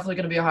prediction is definitely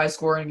going to be a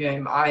high-scoring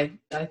game. I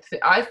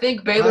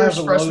think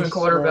Baylor's freshman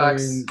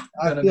quarterback's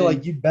I feel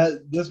like you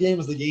bet this game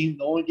is the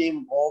only game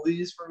of all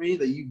these for me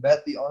that you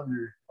bet the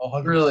under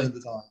 100% of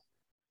the time.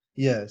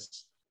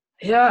 Yes.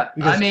 Yeah,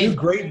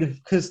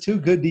 because two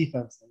good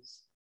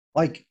defenses.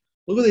 Like,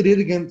 look what they did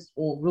against.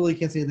 Well, really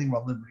can't say anything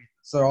about Liberty.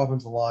 It's their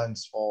offensive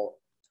line's fault.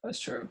 That's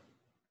true.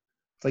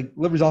 It's like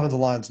Liberty's offensive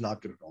line's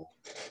not good at all.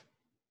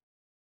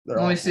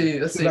 Let me see.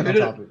 Let's see.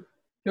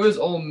 Who has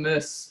Ole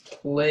Miss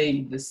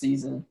played this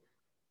season?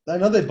 I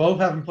know they both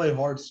haven't played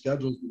hard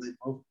schedules, but they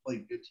both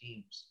played good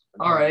teams.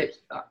 All right.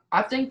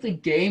 I think the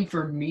game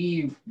for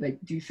me, like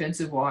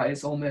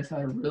defensive-wise, Ole Miss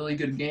had a really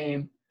good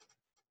game.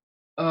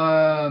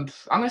 I'm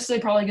going to say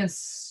probably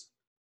against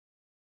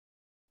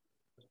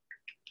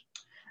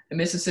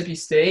Mississippi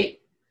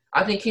State.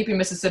 I think keeping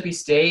Mississippi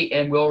State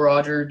and Will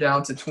Rogers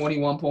down to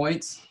 21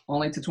 points,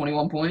 only to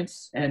 21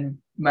 points, and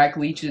Mike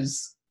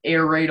Leach's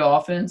air raid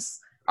offense,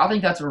 I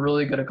think that's a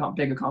really good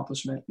big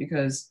accomplishment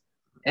because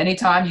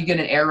anytime you get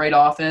an air raid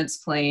offense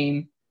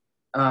playing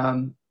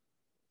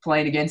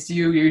against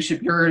you, you're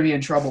going to be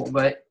in trouble.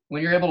 But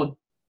when you're able to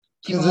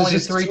keep them only to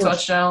 3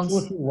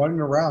 touchdowns. Running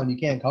around, you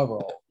can't cover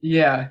all.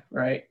 Yeah,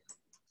 right.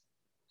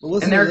 But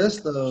listen to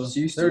this, though.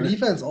 Their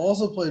defense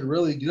also played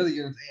really good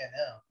against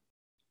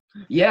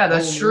A&M. Yeah,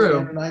 that's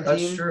true.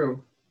 That's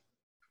true.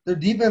 Their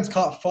defense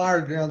caught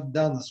fire down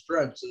the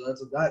stretch, so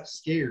that's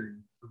scary.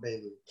 for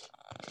Baylor.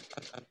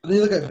 But then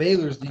you look at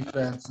Baylor's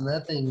defense, and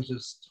that thing's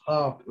just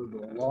tough with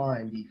the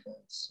line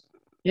defense.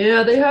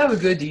 Yeah, they have a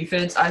good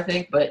defense, I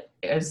think, but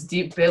is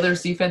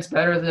Baylor's defense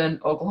better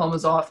than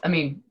Oklahoma's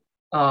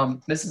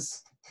Ole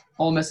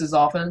Miss's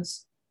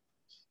offense?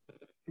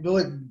 I feel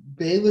like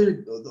Baylor,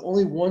 the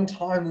only one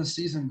time this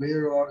season,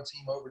 Baylor allowed a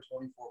team over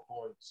 24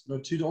 points.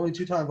 No, only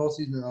two times all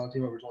season they allowed a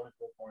team over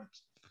 24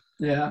 points.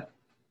 Yeah.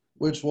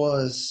 Which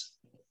was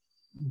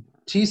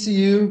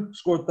TCU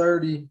scored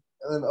 30,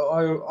 and then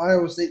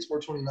Iowa State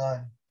scored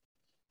 29.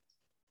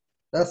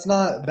 That's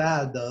not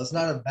bad, though. It's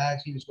not a bad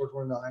team to score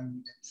 29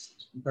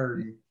 against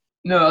 30.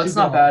 No, it's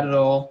not bad at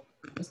all.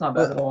 It's not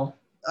bad at all.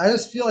 I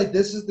just feel like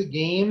this is the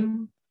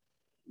game.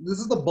 This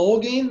is the bowl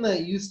game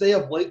that you stay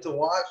up late to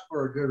watch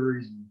for a good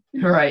reason.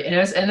 Right, and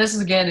this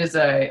is again is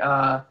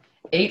a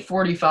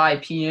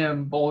 8:45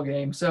 p.m. bowl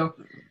game, so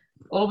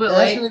a little bit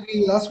late.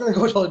 That's gonna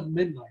go till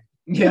midnight.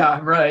 Yeah,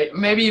 right.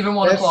 Maybe even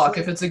 1 o'clock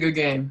if it's a good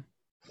game.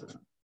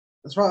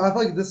 That's right. I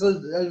feel like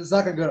it's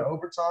not gonna go to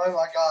overtime.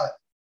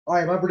 All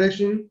right. My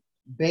prediction: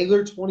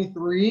 Baylor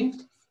 23,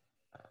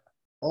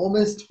 Ole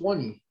Miss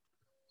 20.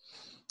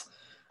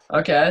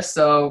 Okay,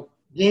 so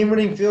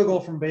game-winning field goal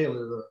from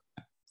Baylor, though.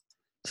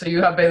 So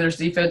you have Baylor's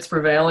defense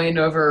prevailing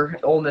over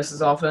Ole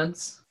Miss's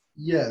offense?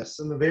 Yes,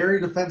 in the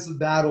very defensive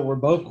battle where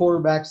both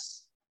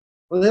quarterbacks,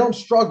 well, they don't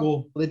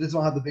struggle, but they just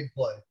don't have the big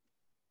play.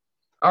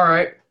 All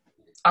right.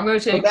 I'm going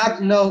to take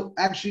 –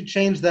 actually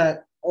change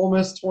that. Ole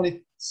Miss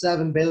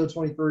 27, Baylor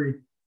 23.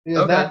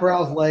 Because Okay. Matt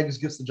Corral's legs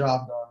gets the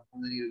job done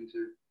when they need him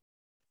to.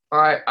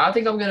 All right. I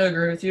think I'm going to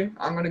agree with you.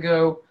 I'm going to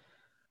go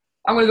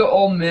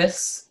Ole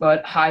Miss,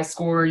 but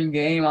high-scoring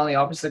game on the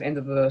opposite end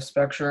of the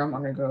spectrum.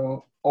 I'm going to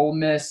go Ole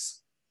Miss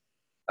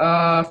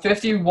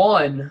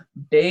 51,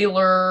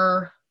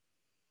 Baylor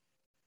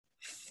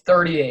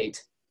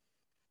 38.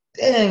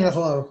 Dang, that's a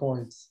lot of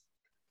points.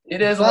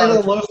 It is a lot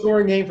of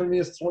low-scoring game for me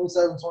is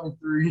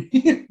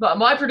 27-23.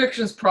 My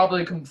prediction is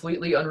probably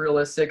completely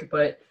unrealistic,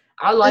 but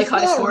I like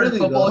high-scoring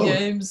football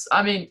games.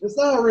 I mean, it's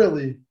not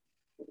really.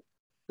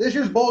 This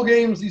year's bowl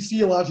games, you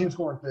see a lot of teams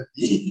scoring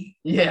 50.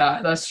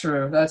 Yeah, that's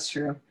true. That's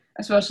true.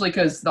 Especially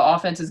because the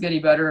offense is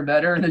getting better and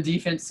better, and the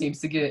defense seems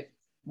to get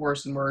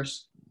worse and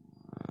worse.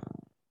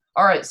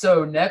 All right,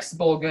 so next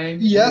bowl game.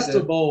 Fiesta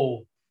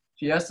Bowl.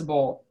 Fiesta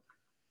Bowl.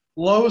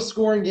 Lowest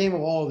scoring game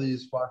of all of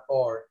these by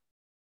far.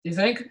 Do you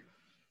think?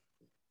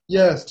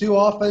 Yes, two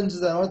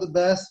offenses that aren't the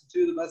best,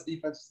 two of the best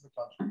defenses in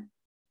the country.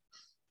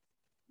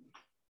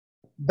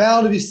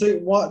 Bound to be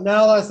sick. Now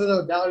that I said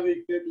that, bound to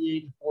be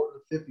 58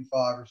 to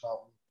 55 or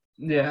something.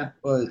 Yeah.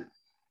 But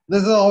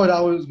this is always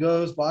how it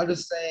goes. But I'm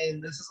just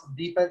saying this is a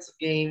defensive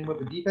game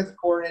with a defensive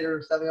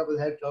coordinator stepping up with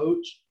a head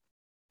coach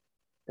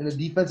and a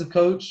defensive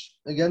coach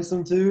against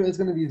them too. It's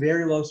going to be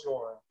very low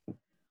scoring.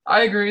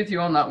 I agree with you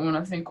on that one.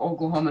 I think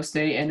Oklahoma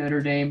State and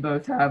Notre Dame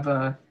both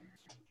have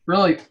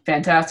really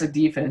fantastic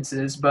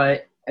defenses,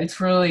 but it's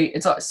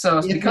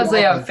because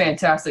they have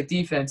fantastic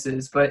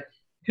defenses, but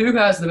who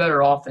has the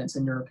better offense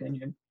in your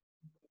opinion?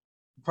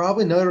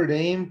 Probably Notre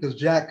Dame because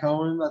Jack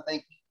Cohen, I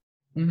think,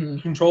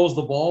 controls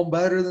the ball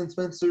better than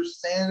Spencer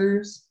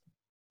Sanders.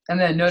 And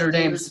then Notre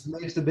Dame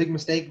makes the big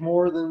mistake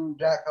more than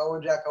Jack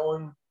Cohen. Jack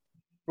Cohen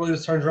really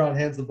just turns around and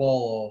hands the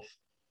ball off.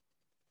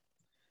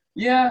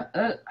 Yeah,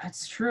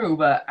 that's true,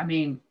 but I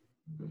mean,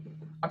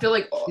 I feel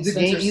like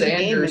Spencer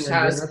Sanders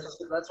has.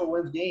 That's what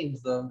wins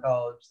games, though, in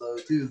college, though,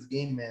 too, is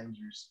game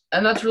managers.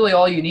 And that's really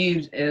all you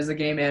need is a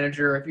game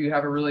manager if you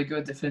have a really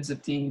good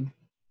defensive team.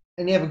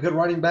 And you have a good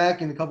running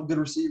back and a couple good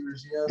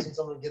receivers, so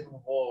someone get them the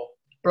ball.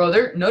 Bro,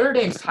 Notre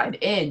Dame's tight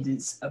end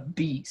is a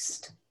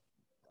beast.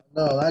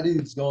 No, that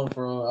dude's going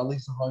for at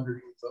least 100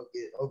 against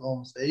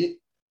Oklahoma State.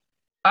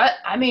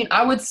 I mean,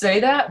 I would say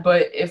that,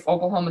 but if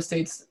Oklahoma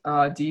State's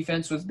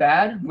defense was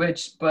bad,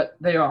 but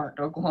they aren't.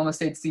 Oklahoma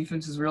State's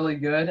defense is really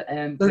good,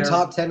 and they're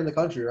top 10 in the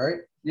country, right?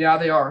 Yeah,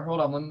 they are.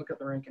 Hold on, let me look at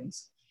the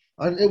rankings.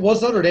 It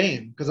was Notre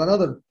Dame because I know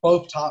they're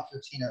both top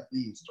 15 at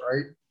least,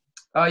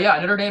 right? Yeah,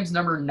 Notre Dame's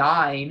number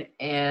 9,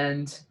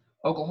 and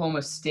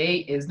Oklahoma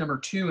State is number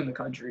 2 in the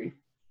country.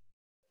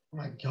 Oh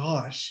my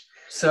gosh!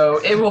 So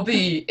it'll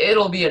be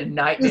a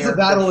nightmare. This is a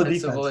battle of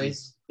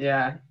defenses.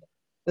 Yeah.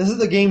 This is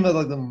the game that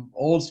the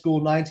old school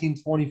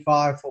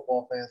 1925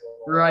 football fans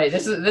will right.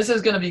 This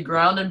is going to be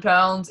ground and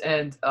pound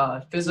and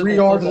physical. 3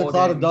 yards in a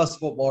cloud of dust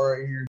football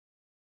right here.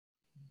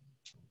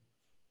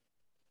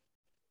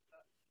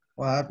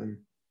 What happened?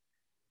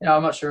 Yeah,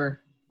 I'm not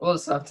sure. We'll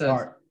just have to. All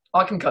right.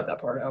 I can cut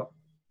that part out.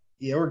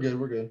 Yeah, we're good.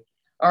 We're good.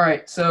 All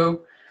right.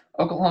 So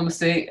Oklahoma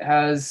State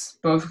and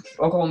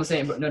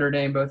Notre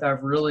Dame both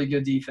have really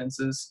good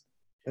defenses.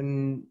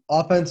 And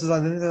offenses, I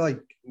think they're like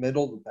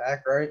middle to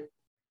back, right?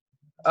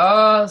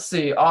 Let's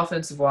see.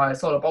 Offensive wise,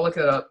 hold up. I'll look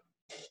it up.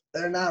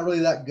 They're not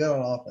really that good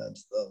on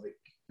offense, though.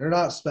 They're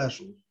not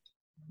special.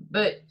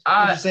 But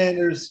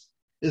Sanders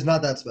is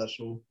not that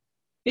special.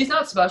 He's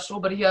not special,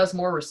 but he has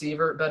better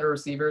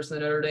receivers than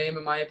Notre Dame,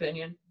 in my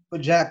opinion.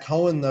 But Jack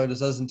Cohen, though,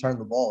 just doesn't turn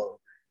the ball over.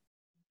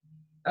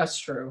 That's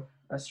true.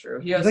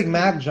 He's like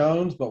Mac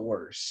Jones, but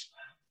worse.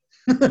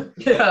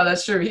 Yeah,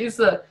 that's true. He's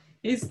the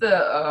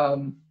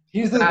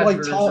He's the bad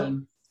like top.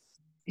 version.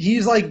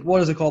 He's like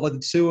what is it called? Like the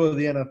Tua of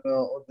the NFL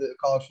or the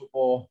college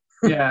football.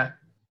 Yeah.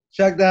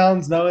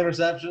 Checkdowns, no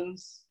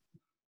interceptions,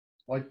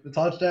 like the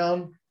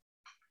touchdown.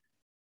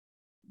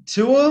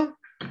 Tua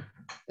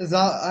is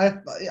not.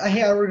 I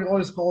hate. I would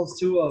always call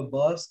Tua a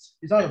bust.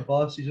 He's not a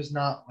bust. He's just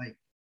not like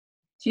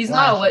He's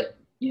not flashy. what.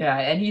 Yeah,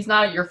 and he's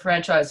not your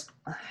franchise.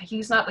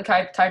 He's not the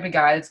type of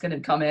guy that's going to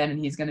come in and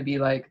he's going to be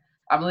like,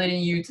 I'm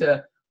leading you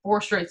to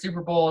 4 straight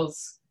Super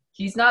Bowls.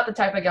 He's not the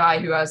type of guy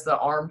who has the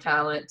arm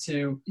talent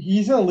to.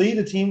 He's gonna lead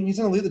the team. He's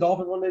gonna lead the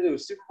Dolphins one day to a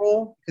Super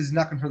Bowl because he's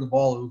not gonna turn the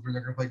ball over.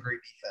 They're gonna play great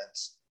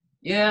defense.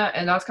 Yeah,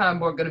 and that's kind of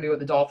more going to be what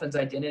the Dolphins'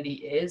 identity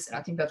is. And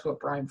I think that's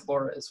what Brian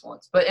Flores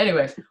wants. But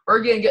anyway,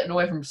 we're getting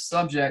away from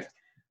subject.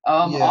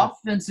 Yeah.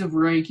 Offensive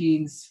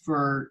rankings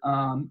for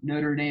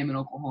Notre Dame and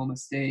Oklahoma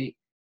State.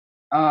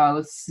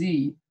 Let's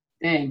see.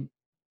 Dang,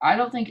 I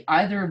don't think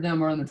either of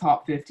them are in the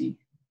top 50.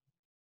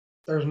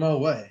 There's no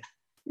way.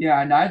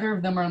 Yeah, neither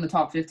of them are in the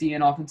top 50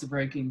 in offensive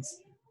rankings.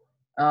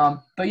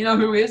 But you know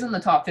who is in the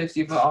top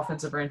 50 for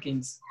offensive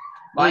rankings?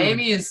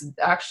 Miami is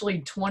actually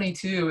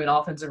 22 in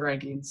offensive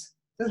rankings.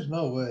 There's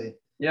no way.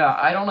 Yeah,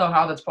 I don't know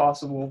how that's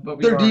possible,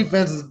 but their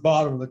defense is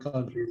bottom of the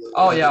country.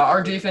 Oh yeah,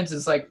 our defense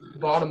is like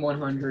bottom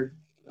 100.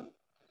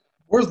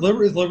 Where's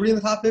Liberty? Is Liberty in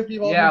the top 50?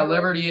 Yeah,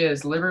 Liberty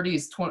is. Liberty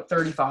is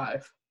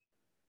 35.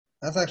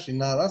 That's actually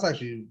not. That's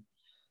actually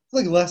it's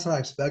like less than I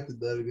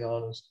expected, though, to be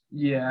honest.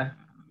 Yeah.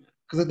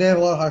 Because they have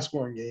a lot of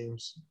high-scoring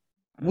games.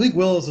 Malik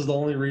Willis is the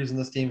only reason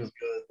this team is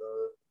good,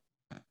 though.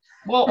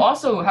 Well,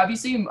 also, have you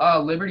seen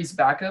Liberty's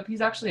backup?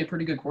 He's actually a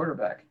pretty good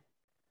quarterback.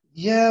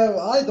 Yeah,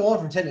 I like the one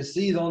from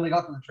Tennessee, the one they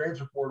got from the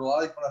transfer portal.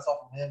 I like what I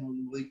saw from him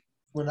when Malik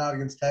went out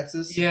against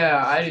Texas.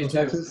 Yeah, I do too.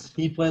 Texas.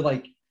 He played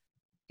like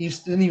he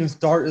didn't even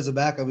start as a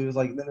backup. He was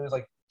like then it was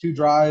like 2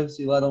 drives.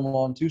 He led them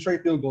on 2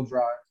 straight field goal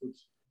drives, which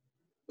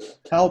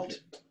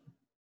helped.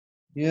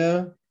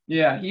 Yeah.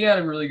 Yeah, he had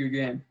a really good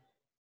game.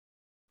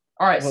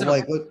 All right, but so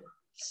like look,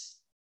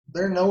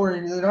 they're nowhere.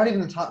 They're not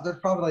even the top. They're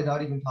probably like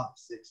not even top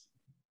 6.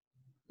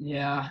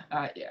 Yeah,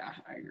 I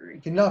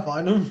agree. Can you not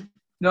find them?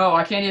 No,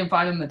 I can't even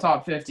find them in the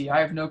top 50. I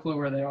have no clue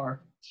where they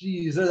are.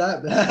 Jeez, they're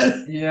that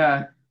bad.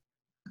 Yeah.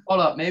 Hold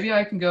up. Maybe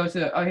I can go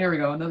to – oh, here we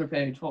go. Another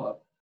page. Hold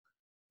up.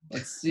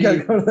 Let's see. Yeah,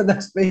 go to the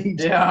next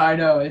page. Yeah, I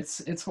know.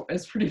 It's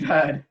pretty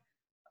bad.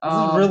 This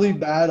is a really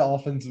bad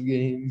offensive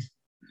game.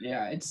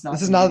 Yeah, it's not.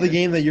 This is not the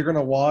game that you're going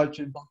to watch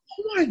and oh,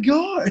 my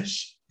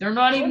gosh. They're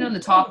not even in the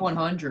top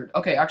 100.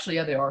 Okay, actually,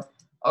 yeah, they are.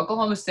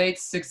 Oklahoma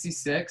State's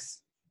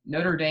 66.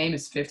 Notre Dame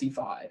is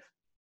 55.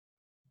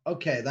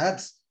 Okay,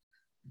 that's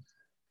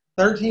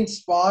 13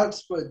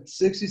 spots, but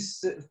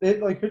 66,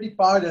 like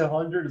 55 to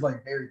 100 is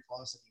like very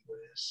close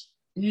anyways.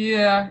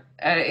 Yeah,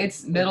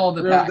 it's middle of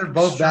the pack. They're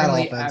both bad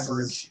offenses.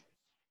 Average.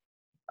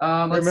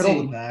 Let's they're middle see.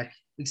 of the pack.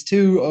 It's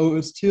two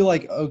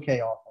like okay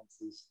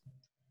offenses.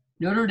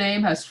 Notre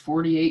Dame has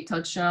 48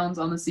 touchdowns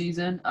on the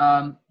season,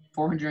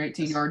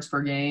 418 yards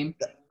per game.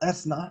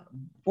 That's not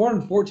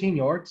 414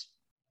 yards.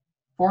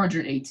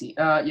 418.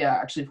 Yeah,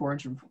 actually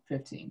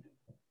 415.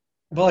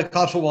 But like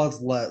college football,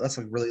 that's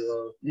like really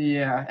low.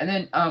 Yeah, and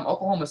then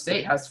Oklahoma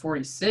State has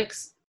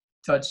 46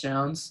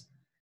 touchdowns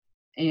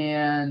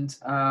and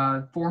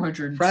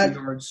 402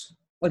 yards.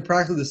 Like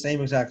practically the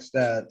same exact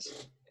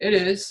stats. It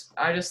is.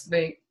 I just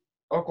think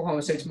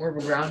Oklahoma State's more of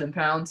a ground and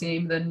pound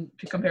team than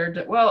compared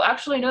to. Well,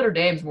 actually, Notre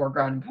Dame's more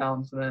ground and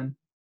pound than.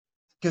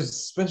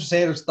 Because Spencer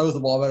Sanders throws the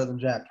ball better than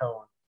Jack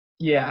Cohen.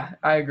 Yeah,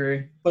 I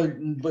agree. But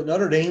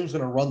Notre Dame's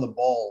going to run the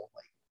ball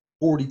like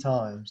 40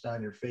 times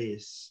down your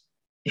face.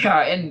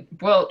 Yeah, and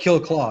well, kill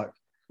clock.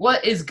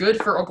 What is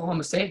good for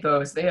Oklahoma State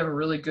though is they have a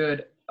really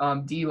good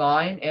D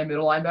line and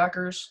middle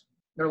linebackers.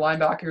 Their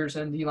linebackers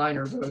and D line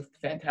are both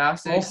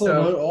fantastic.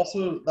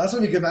 Also, that's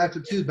going to be a good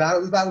matchup too.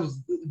 The battle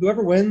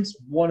whoever wins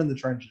won in the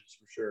trenches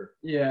for sure.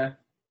 Yeah,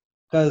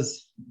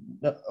 because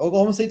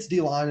Oklahoma State's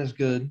D line is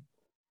good.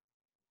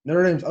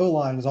 Notre Dame's O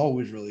line is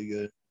always really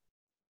good.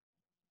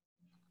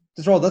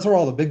 That's where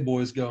all the big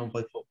boys go and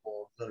play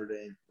football. Notre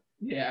Dame.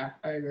 Yeah,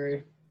 I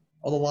agree.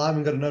 All the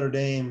linemen go to Notre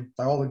Dame.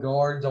 Like all the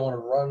guards, I want to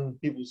run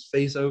people's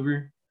face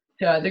over.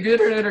 Yeah, they're good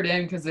at Notre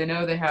Dame because they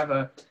know they have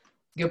a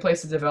good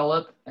place to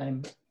develop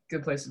and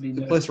good place to be.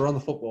 Good place to run the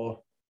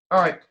football. All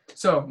right,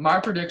 so my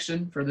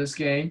prediction for this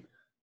game,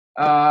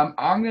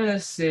 I'm gonna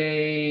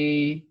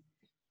say,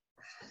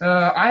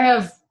 I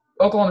have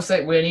Oklahoma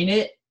State winning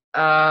it,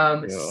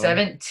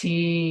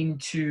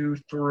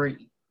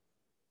 17-3.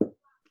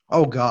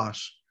 Oh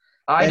gosh.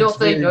 I don't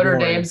think Notre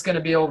Dame's going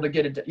to be able to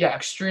get it. Yeah,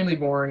 extremely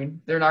boring.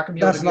 They're not going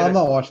to be able to get it. I'm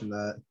not watching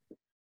that.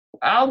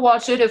 I'll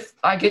watch it if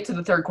I get to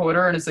the third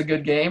quarter and it's a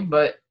good game,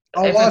 but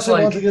I'll watch it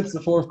once it gets to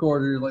the fourth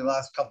quarter, like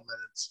last couple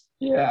minutes.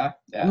 Yeah.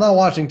 I'm not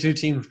watching two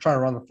teams trying to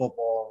run the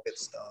football and get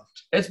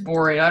stuffed. It's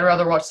boring. I'd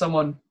rather watch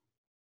someone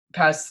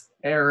pass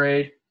air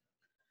raid.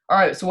 All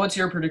right, so what's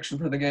your prediction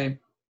for the game?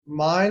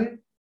 Mine,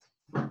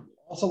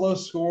 also low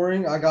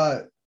scoring.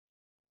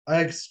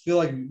 I feel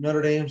like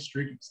Notre Dame's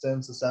streak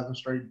extends to 7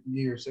 straight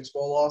New Year's Six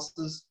Bowl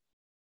losses.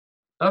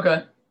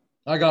 Okay.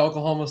 I got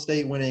Oklahoma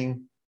State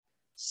winning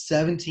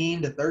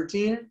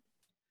 17-13.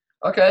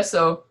 Okay,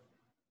 so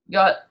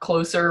got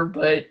closer,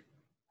 but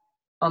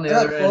on the I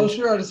got other end,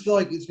 closer. I just feel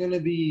like it's going to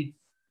be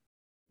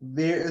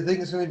I think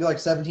it's going to be like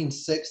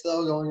 17-6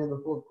 though, going in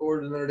the fourth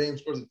quarter. Notre Dame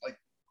scores like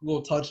a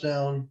little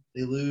touchdown.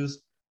 They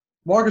lose.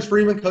 Marcus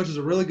Freeman coaches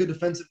a really good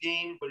defensive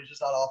game, but he's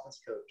just not an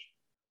offensive coach.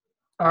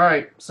 all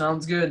right,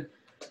 sounds good.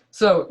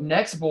 So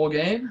next bowl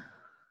game.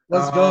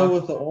 Let's go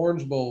with the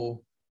Orange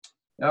Bowl.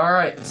 All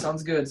right,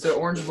 sounds good. So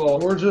Orange Bowl.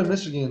 Georgia,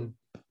 Michigan.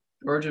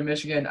 Georgia,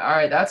 Michigan. All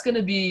right, that's going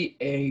to be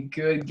a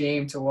good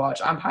game to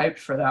watch. I'm hyped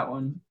for that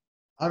one.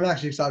 I'm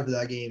actually excited for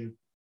that game.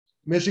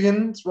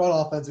 Michigan's run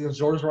offense against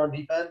Georgia's run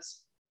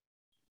defense.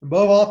 And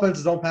both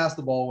offenses don't pass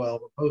the ball well,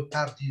 but both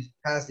pass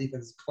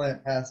defenses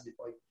clamp pass it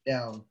like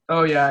down.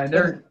 Oh yeah,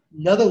 they're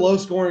another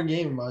low-scoring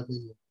game in my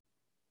opinion.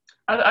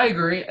 I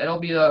agree. It'll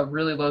be a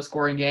really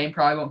low-scoring game.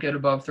 Probably won't get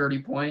above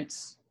 30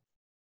 points.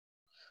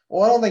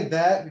 Well, I don't think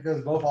that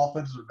because both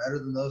offenses are better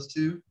than those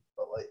two.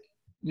 But like,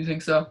 you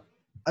think so?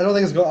 I don't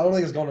think it's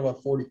going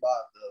above 45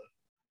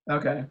 though.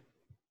 Okay.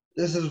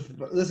 This is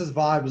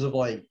vibes of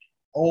like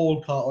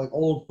old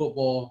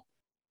football.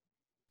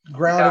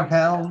 Ground and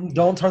pound.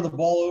 Don't turn the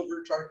ball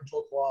over. Try to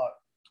control the clock.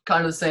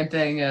 Kind of the same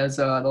thing as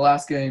the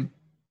last game.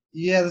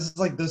 Yeah, this is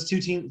like those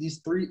two teams. These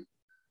three.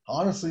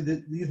 Honestly,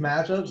 these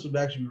matchups would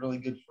actually be really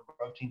good for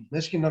both teams.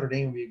 Michigan Notre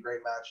Dame would be a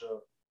great matchup.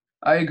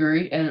 I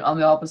agree. And on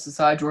the opposite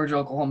side, Georgia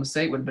Oklahoma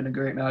State would have been a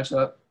great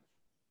matchup.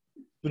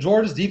 But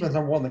Georgia's defense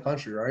number 1 in the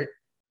country, right?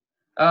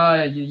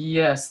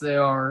 Yes, they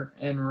are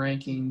in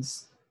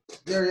rankings.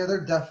 Yeah,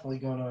 they're definitely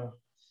gonna.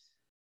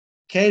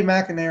 Cade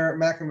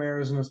McNamara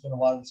is gonna spend a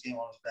lot of this game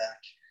on his back.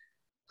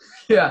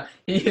 Yeah,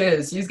 he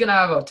is. He's gonna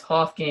have a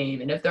tough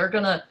game, and if they're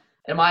gonna,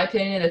 in my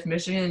opinion, if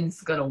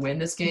Michigan's gonna win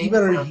this game, he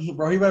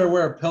better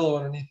wear a pillow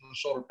underneath the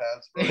shoulder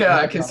pads. Bro.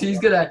 Yeah, because he's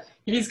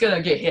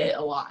gonna get hit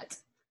a lot.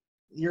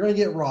 You're gonna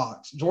get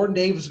rocked. Jordan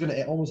Davis is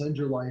gonna almost end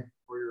your life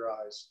before your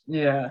eyes.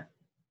 Yeah,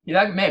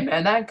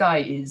 man, that guy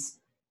is.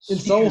 And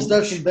so will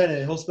Stetson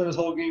Bennett. He'll spend his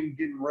whole game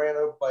getting ran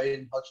over by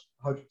Aiden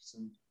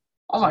Hutchinson.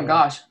 Oh my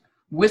gosh.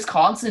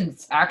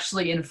 Wisconsin's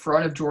actually in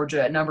front of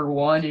Georgia at number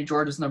 1 and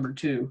Georgia's number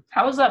 2.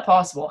 How is that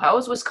possible? How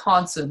is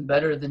Wisconsin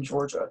better than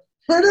Georgia?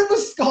 Where did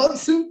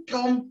Wisconsin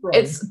come from?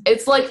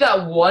 It's like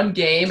that one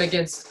game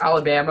against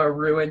Alabama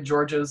ruined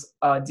Georgia's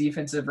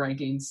defensive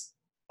rankings.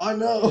 I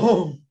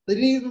know. They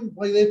didn't even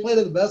they played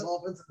the best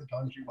offense in the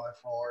country by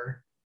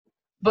far.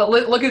 But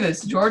look at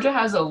this. Georgia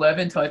has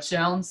 11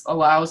 touchdowns,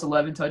 allows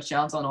 11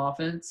 touchdowns on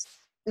offense.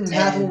 And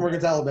half of them were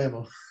against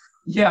Alabama.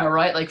 Yeah,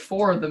 right. Like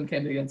 4 of them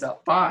came against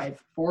 4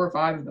 or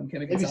 5 of them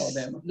came against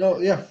Alabama. No,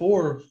 yeah,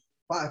 4,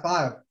 5.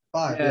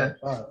 Yeah,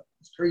 5.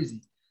 It's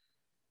crazy.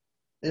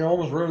 They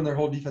almost ruined their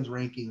whole defense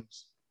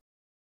rankings.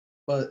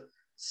 But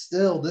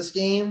still, this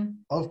game,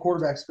 both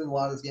quarterbacks spend a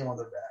lot of this game on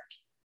their back.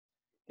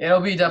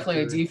 It'll be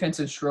definitely a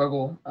defensive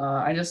struggle.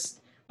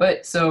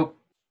 So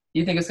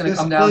you think it's going to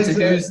come down to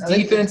whose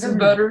defense is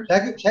better?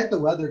 Check the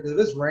weather because if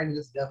it's raining,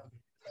 it's definitely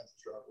a defensive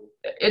struggle.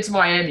 It's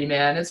Miami,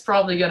 man. It's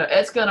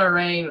gonna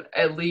rain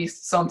at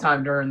least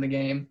sometime during the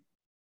game.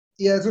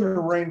 Yeah, it's gonna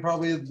rain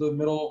probably in the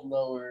middle of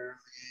nowhere.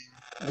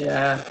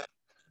 Yeah.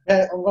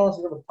 I'm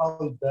honestly gonna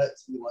probably bet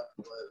to be left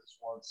to this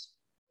once.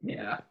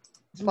 Yeah.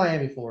 It's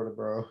Miami, Florida,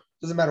 bro.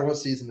 Doesn't matter what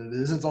season it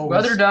is. It's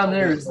always weather down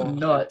there is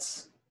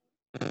nuts.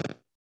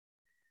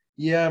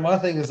 Yeah, my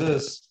thing is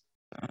this.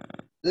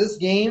 This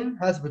game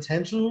has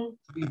potential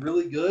to be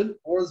really good,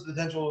 or has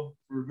potential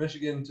for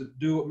Michigan to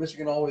do what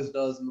Michigan always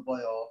does in the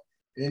playoff,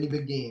 in any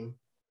big game,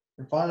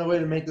 and find a way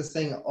to make this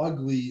thing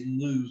ugly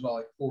and lose by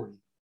like 40.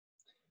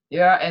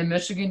 Yeah, and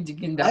Michigan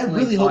can definitely.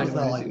 I really hope it's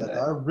not like that.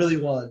 I really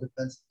want a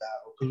defensive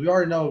battle because we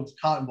already know it's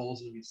Cotton Bowl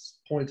is going to be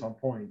points on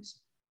points.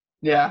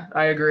 Yeah,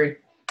 I agree.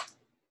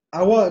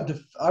 I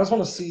just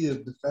want to see a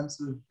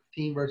defensive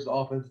team versus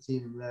offensive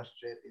team in the national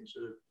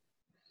championship.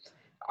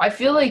 I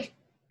feel like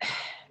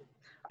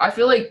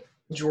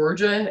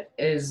Georgia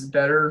is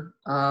better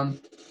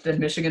than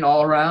Michigan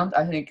all around.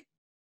 I think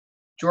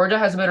Georgia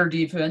has a better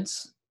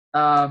defense.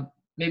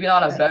 Maybe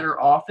not a better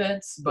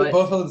offense, but they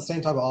both have the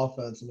same type of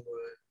offense in a way.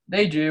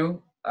 They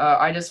do.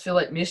 I just feel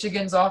like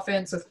Michigan's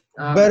offense.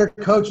 Better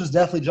coach is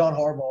definitely John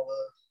Harbaugh,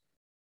 though,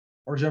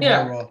 or Jim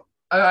Harbaugh.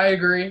 I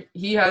agree.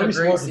 He had Kirby a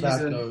great Smart's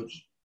season.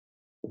 Coach.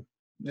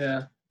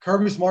 Yeah.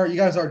 Kirby Smart, you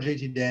guys are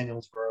JT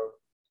Daniels, bro.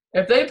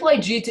 If they play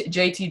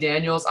JT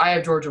Daniels, I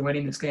have Georgia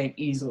winning this game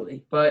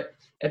easily. But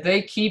if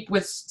they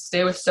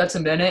stay with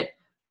Stetson Bennett,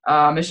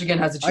 Michigan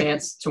has a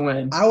chance to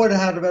win. I would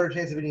have had a better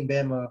chance of beating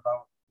Bama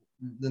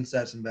than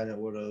Stetson Bennett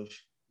would have.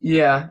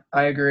 Yeah,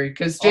 I agree.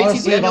 Because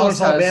JT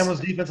Daniels if I saw Bama's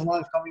defensive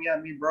line coming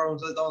at me, bro,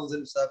 and said those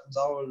interceptions,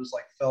 I would have just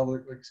fell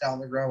out on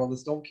the ground. Well,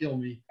 this don't kill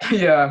me.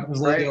 Yeah, I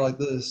was looking like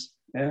this.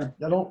 Yeah.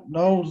 I don't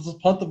know. Just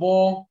punt the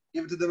ball.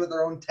 Give it to them at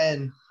their own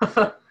 10.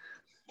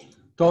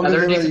 Don't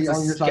give them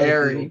on your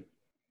scary.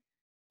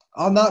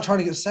 I'm not trying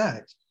to get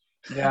sacked.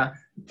 Yeah.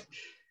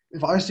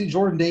 If I see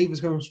Jordan Davis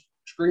go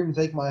scream and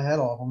take my head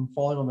off, I'm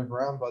falling on the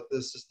ground like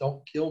this. Just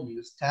don't kill me.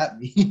 Just tap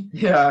me.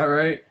 Yeah,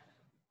 right.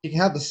 You can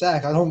have the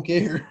sack. I don't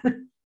care.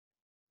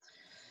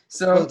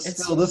 So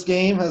still, this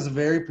game has a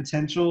very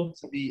potential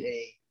to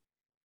be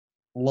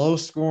low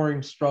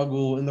scoring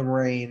struggle in the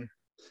rain.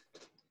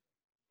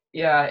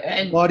 Yeah,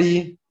 and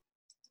Muddy.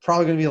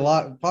 Probably going to be a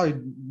lot. Probably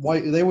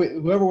white.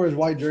 Whoever wears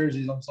white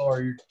jerseys, I'm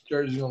sorry, your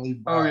jersey's going to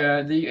leave oh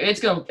brown. yeah, it's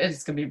gonna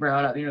be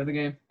brown at the end of the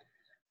game.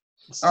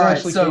 All right,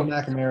 Especially Kate so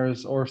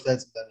McNamara's or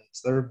Stetson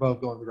Bennett's. They're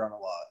both going to the ground a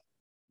lot.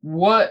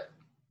 what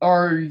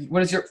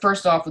is your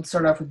first off? Let's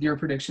start off with your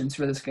predictions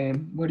for this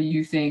game. What do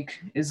you think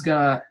is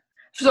gonna?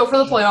 So for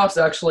the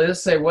playoffs, actually,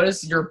 let's say what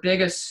is your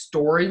biggest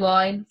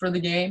storyline for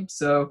the game?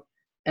 So,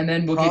 and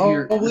then we'll give you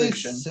your Probably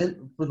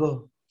prediction. for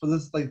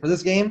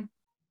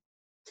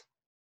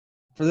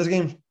this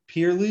game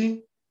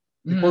purely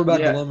the quarterback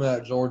Yeah. dilemma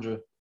at Georgia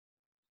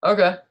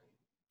Okay.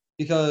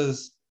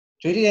 because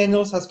JT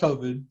Daniels has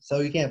COVID,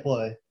 so he can't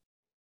play.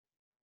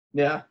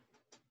 Yeah.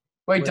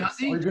 Wait, But does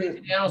he?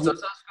 Arjun- Daniels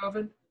does have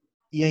COVID?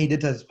 Yeah, he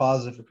did test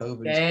positive for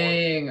COVID. He's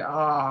quarantined.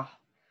 Dang.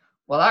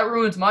 Well, that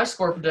ruins my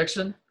score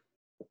prediction.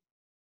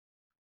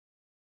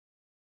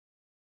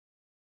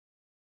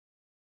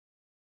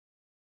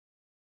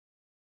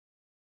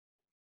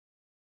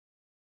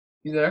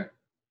 You there?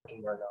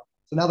 Right now.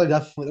 So now they're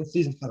definitely this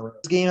season's kind of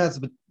this game has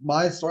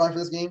my storyline for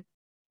this game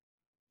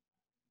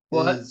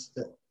What? is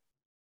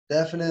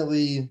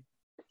definitely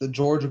the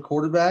Georgia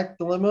quarterback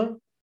dilemma.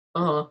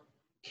 Uh-huh.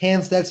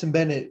 Can Stetson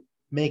Bennett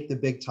make the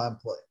big time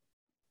play?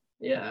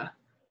 Yeah.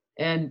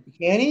 And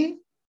Can he?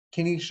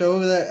 Can he show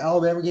that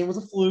Alabama game was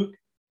a fluke?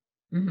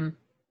 mhm.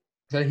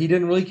 That he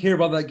didn't really care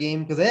about that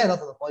game because they had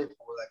nothing to play for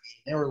that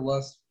game. They were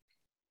less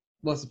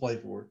to play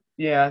for.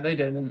 Yeah, they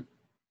didn't.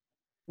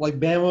 Like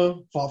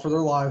Bama fought for their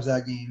lives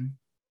that game.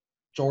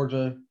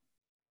 Georgia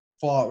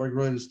fought like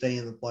really to stay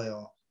in the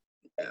playoff.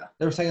 Yeah.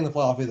 They were staying in the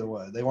playoff either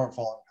way. They weren't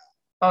falling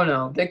Oh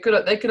no. They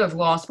could have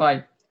lost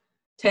by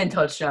 10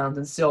 touchdowns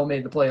and still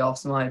made the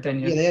playoffs, in my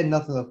opinion. Yeah, they had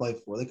nothing to play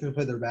for. They could have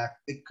played their back.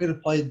 They could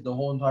have played the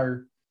whole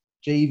entire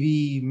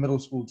JV middle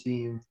school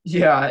team.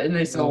 Yeah, and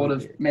they still would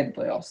have made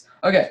the playoffs.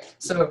 Okay,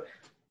 so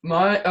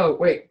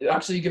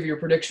actually you give your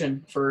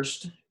prediction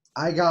first.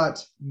 I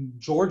got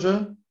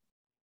Georgia,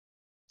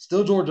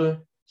 still Georgia,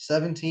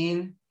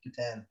 17-10.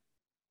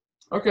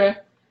 Okay.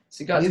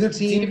 So you got Neither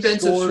team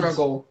defensive scores.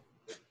 struggle.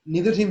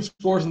 Neither team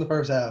scores in the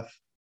first half.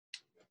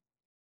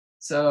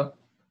 So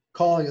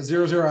Calling it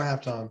 0-0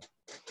 at halftime.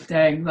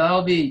 dang,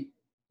 that'll be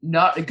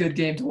not a good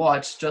game to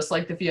watch, just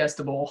like the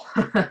Fiesta Bowl.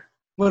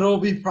 But it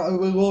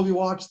will be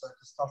watched though.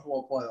 It's tough to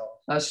playoff.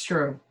 That's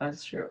true.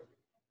 That's true.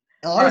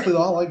 Honestly,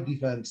 though, I like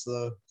defense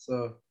though.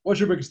 So, what's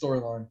your biggest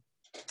storyline?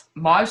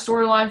 My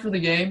storyline for the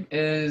game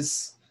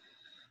is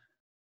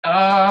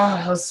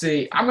let's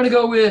see. I'm gonna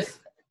go with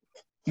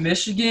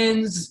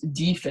Michigan's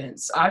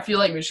defense. I feel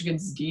like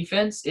Michigan's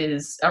defense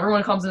is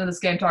everyone comes into this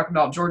game talking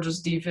about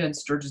Georgia's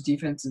defense. Georgia's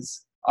defense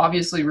is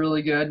obviously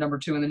really good, number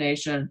 2 in the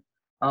nation.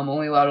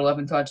 Only allowed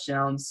 11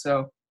 touchdowns,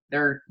 so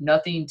they're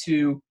nothing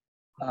to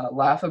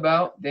laugh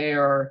about. They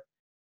are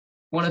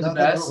one of the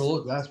best.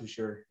 Overlook, that's for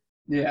sure.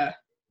 Yeah,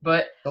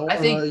 but I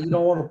think you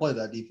don't want to play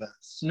that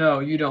defense.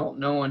 No, you don't.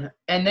 No one,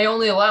 and they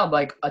only allowed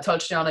like a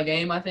touchdown a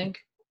game, I think.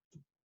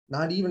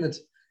 Not even that's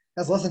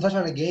less than a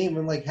touchdown a game,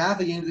 and like half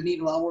the games they need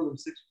to allow more than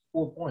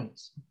 4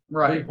 points.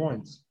 Right. 3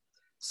 points.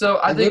 So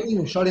I think they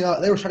were shutting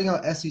out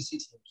SEC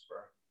teams, bro.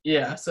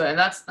 Yeah. So and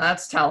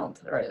that's talent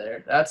right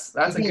there. That's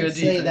a good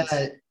defense.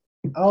 That,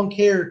 I don't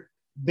care.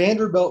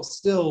 Vanderbilt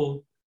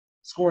still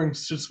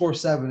should score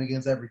 7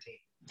 against every team.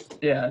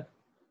 Yeah.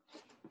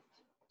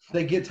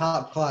 They get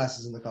top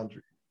classes in the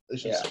country. They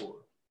should score.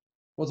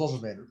 What's also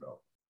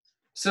Vanderbilt?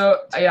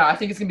 So yeah, I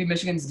think it's gonna be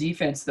Michigan's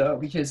defense though,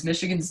 because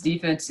Michigan's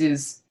defense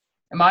is,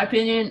 in my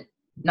opinion,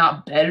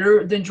 not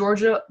better than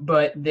Georgia,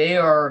 but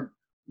they're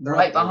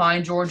right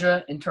behind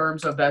Georgia in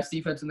terms of best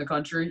defense in the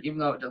country, even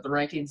though the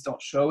rankings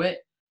don't show it.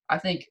 I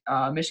think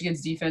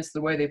Michigan's defense,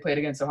 the way they played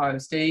against Ohio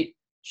State,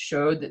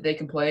 showed that they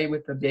can play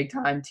with the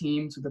big-time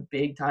teams with the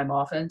big-time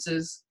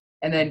offenses.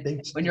 And then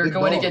when you're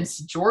going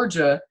against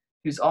Georgia,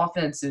 whose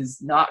offense is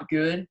not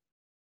good,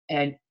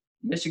 and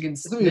Michigan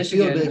has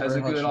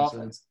a good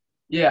offense.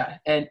 Yeah,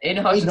 and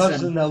Aiden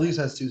Hutchinson at least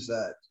has 2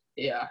 sacks.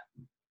 Yeah,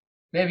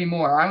 maybe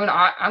more. I'm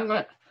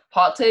gonna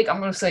hot take. I'm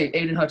gonna say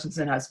Aiden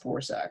Hutchinson has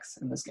 4 sacks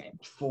in this game.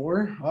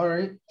 4, all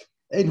right.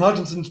 Aiden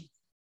Hutchinson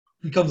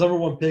becomes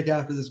 #1 pick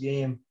after this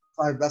game.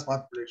 That's my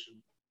prediction.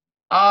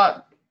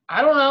 I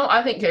don't know.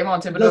 I think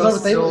Kayvon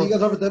Thibodeau. He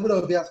goes over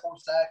Thibodeau if he has 4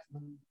 sacks.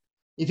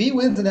 If he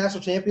wins the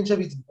national championship,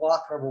 he's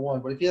blocked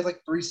 #1. But if he has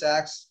like 3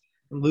 sacks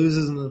and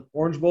loses in the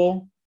Orange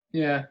Bowl,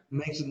 yeah,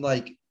 makes it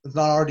like it's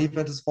not our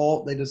defense's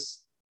fault. They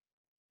just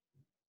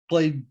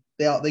played.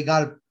 They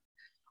got it.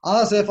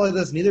 Honestly, I feel like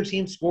this. Neither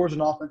team scores an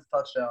offensive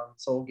touchdown.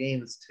 So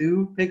game it's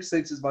 2 pick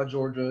sixes by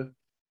Georgia.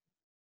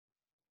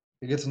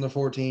 It gets into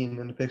 14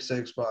 and the pick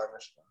 6 by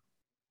Michigan.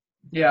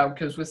 Yeah,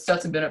 because with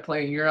Stetson Bennett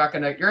playing, you're not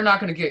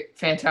gonna get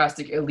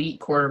fantastic elite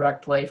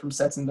quarterback play from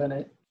Stetson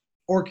Bennett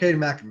or Cade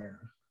McNamara.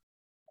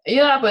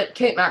 Yeah, but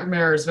Kate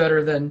McNamara is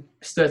better than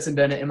Stetson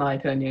Bennett in my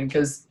opinion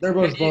because they're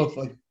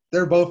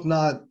both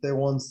not the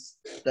ones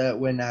that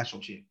win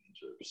national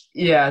championships.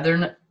 Yeah,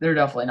 they're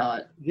definitely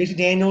not. JT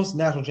Daniels,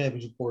 national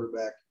championship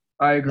quarterback.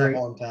 I agree.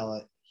 On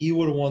talent, he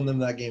would have won them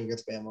that game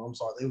against Bama. I'm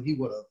sorry. He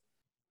would have.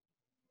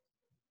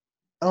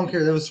 I don't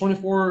care. It was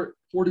 24-41,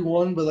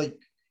 but, like,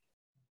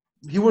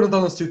 he would have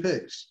done those 2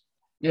 picks.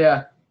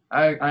 Yeah,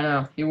 I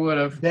know. He would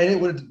have. Bennett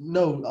would have –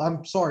 no,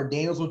 I'm sorry.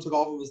 Daniels would have took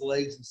off of his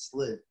legs and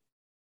slid.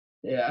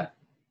 Yeah.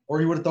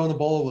 Or he would have thrown the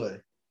ball away.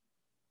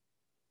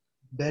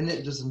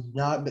 Bennett just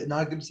not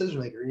a good decision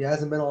maker. He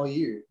hasn't been all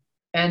year.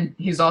 And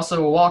he's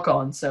also a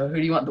walk-on. So who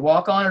do you want, the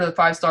walk-on or the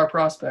 5-star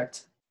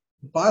prospect?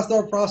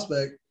 5-star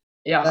prospect.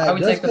 Yeah, I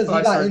would take the 5-star. Just because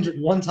he got injured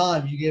one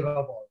time, you gave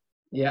up on him.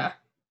 Yeah.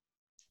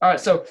 All right,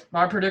 so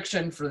my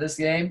prediction for this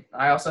game,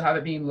 I also have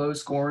it being low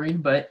scoring,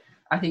 but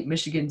I think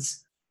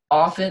Michigan's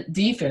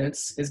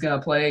defense is going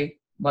to play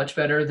much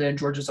better than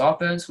Georgia's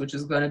offense, which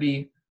is going to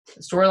be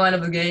the storyline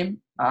of the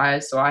game.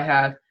 So I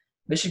have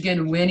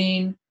Michigan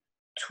winning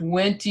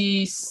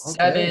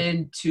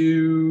 27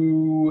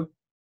 to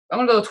 –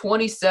 I'm going to go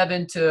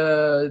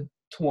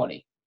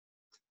 27-20.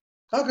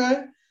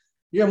 Okay.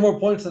 You have more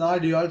points than I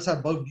do. I just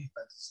have both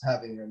defenses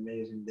having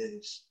amazing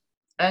days.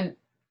 And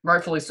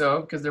rightfully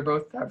so, because they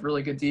both have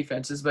really good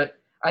defenses. But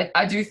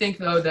I do think,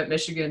 though, that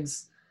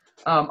Michigan's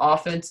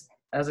offense,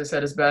 as I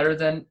said, is better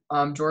than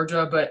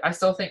Georgia. But I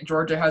still think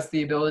Georgia has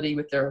the ability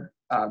with their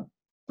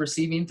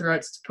receiving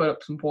threats to put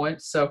up some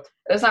points. So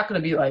it's not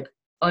going to be like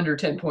under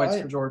 10 points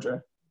for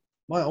Georgia.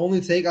 My only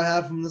take I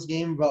have from this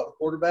game about the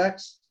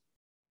quarterbacks,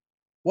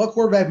 what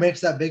quarterback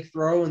makes that big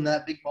throw in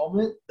that big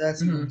moment,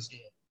 that's in this game.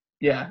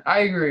 Yeah, I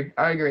agree.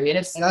 And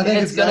it's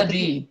going to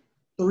be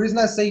 – the reason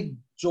I say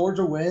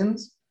Georgia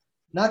wins,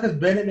 not because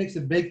Bennett makes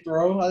a big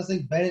throw. I just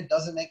think Bennett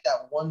doesn't make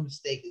that one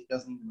mistake that he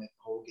doesn't even make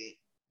the whole game.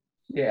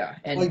 Yeah.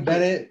 And like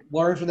Bennett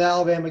learned from the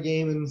Alabama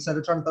game, and instead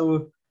of trying to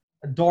throw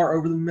a dart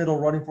over the middle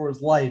running for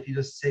his life, he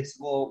just takes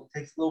a little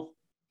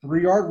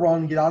 3-yard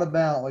run, get out of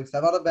bounds, like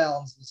step out of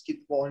bounds, and just keep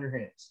the ball in your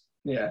hands.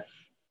 Yeah.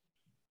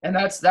 And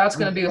that's going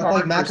to be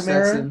hard for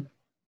Stetson.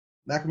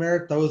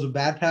 McNamara throws a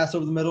bad pass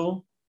over the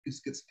middle,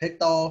 just gets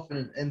picked off, and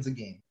it ends the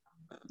game.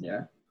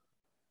 Yeah.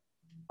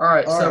 All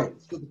right, so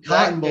the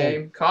Cotton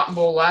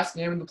Bowl, last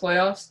game of the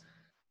playoffs.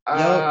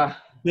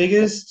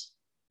 Biggest,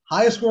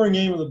 highest scoring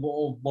game of the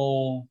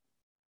bowl.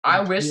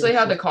 I wish they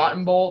had the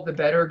Cotton Bowl, the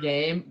better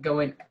game,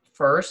 going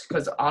first,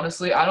 because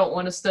honestly, I don't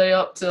want to stay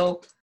up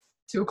till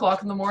 2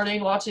 o'clock in the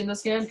morning watching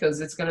this game,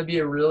 because it's going to be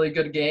a really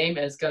good game,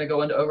 and it's going to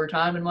go into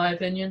overtime, in my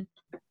opinion.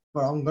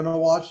 But I'm going to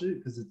watch it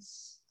because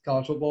it's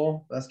college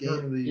football, best game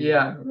of the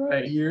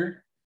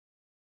year.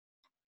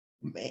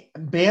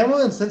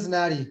 Bama and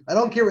Cincinnati. I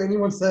don't care what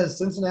anyone says.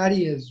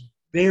 Cincinnati has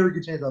very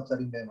good chance of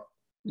upsetting Bama.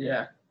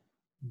 Yeah.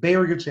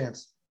 Very good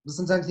chance. The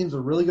Cincinnati team's a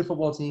really good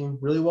football team,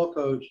 really well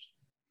coached,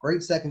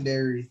 great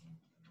secondary.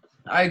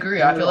 I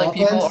agree. I feel like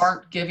people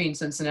aren't giving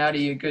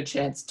Cincinnati a good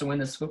chance to win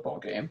this football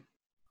game.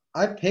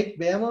 I picked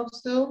Bama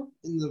still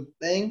in the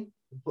thing,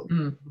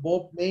 the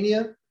Bowl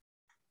Mania,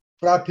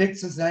 but I picked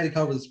Cincinnati to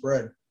cover the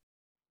spread.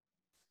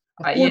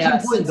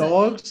 14-point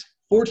dogs.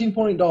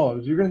 14-point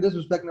dogs. You're going to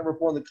disrespect number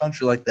 4 in the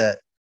country like that.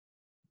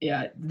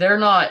 Yeah, they're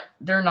not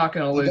going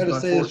to lose by 14. You got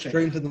to say this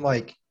straight into the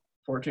mic.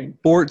 14.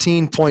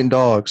 14-point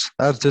dogs.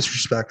 That's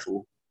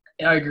disrespectful.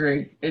 Yeah, I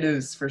agree. It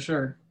is for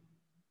sure.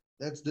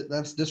 That's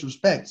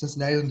disrespect.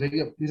 Cincinnati doesn't take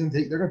it.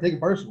 They're going to take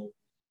it personal.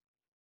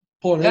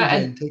 Pull an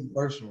engine and take it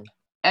personal.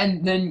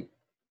 And then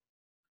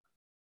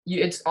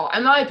it's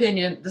in my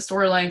opinion, the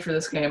storyline for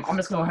this game. I'm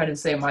just going to go ahead and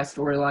say my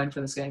storyline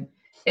for this game.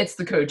 It's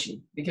the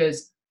coaching,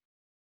 because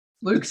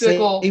Luke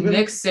Fickell,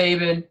 Nick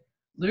Saban.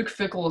 Luke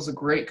Fickell is a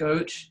great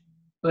coach,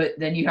 but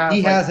then you have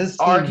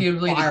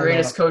arguably the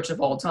greatest coach of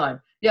all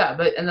time. Yeah,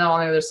 and then on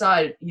the other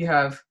side, you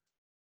have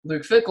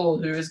Luke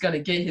Fickell, who is going to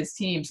get his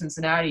team,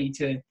 Cincinnati,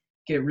 to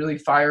get really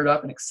fired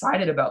up and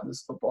excited about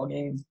this football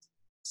game.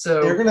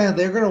 So they're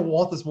gonna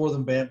want this more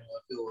than Bama, I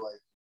feel like.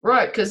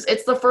 Right, because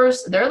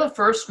they're the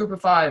first Group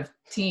of 5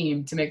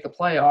 team to make the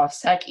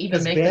playoffs. Heck,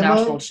 even make the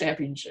national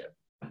championship.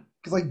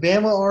 Because like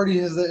Bama already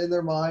has it in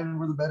their mind,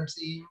 we're the better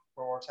team,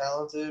 we're more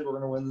talented, we're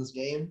gonna win this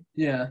game.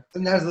 Yeah.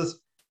 And that's this.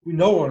 We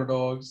know we're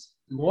underdogs.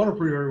 We want to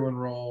prove everyone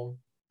wrong,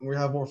 and we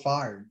have more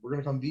fire. We're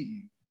gonna come beat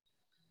you.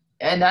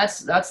 And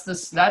that's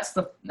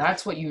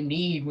what you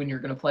need when you're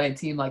going to play a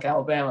team like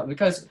Alabama,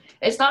 because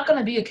it's not going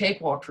to be a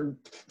cakewalk for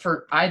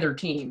either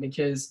team,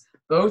 because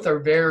both are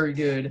very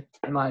good,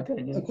 in my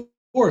opinion. Of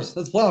course,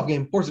 that's a playoff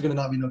game. Of course, it's going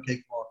to not be no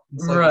cakewalk.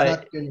 It's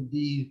not going to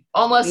be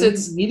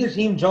neither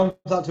team jumps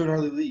out to an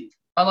early lead.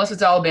 Unless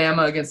it's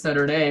Alabama against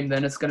Notre Dame,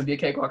 then it's going to be a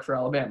cakewalk for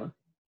Alabama.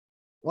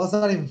 Well, it's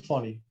not even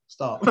funny.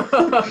 Stop.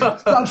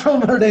 Stop throwing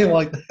Notre Dame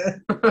like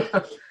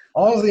that.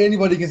 Honestly,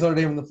 anybody against Notre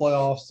Dame in the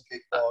playoffs is a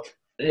cakewalk.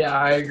 Yeah,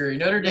 I agree.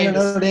 Notre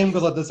Dame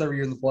goes like this every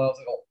year in the playoffs.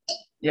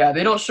 Yeah,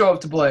 they don't show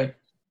up to play.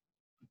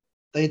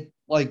 Here's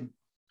my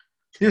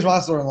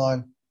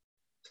storyline.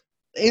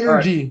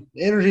 The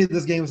energy of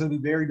this game is going to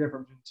be very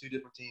different from 2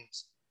 different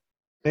teams.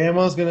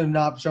 Bama's going to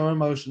not show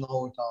emotion the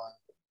whole time.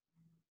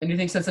 And you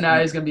think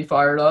Cincinnati is going to be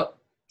fired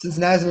up?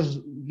 Cincinnati's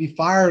going to be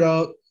fired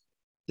up.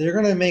 They're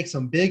going to make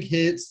some big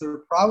hits. They're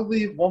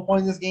probably at one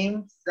point in this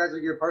game, guys are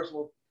going to get a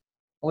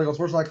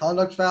sportsmanlike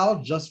conduct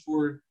foul just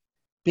for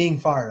being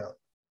fired up.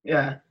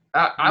 Yeah.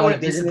 I Like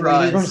wouldn't be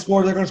surprised.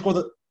 they're gonna score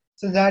the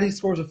Cincinnati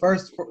scores the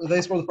first. If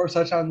they score the first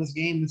touchdown in this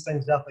game, this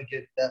thing's definitely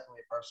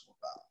a personal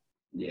foul.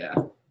 Yeah,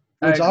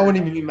 I Which I agree.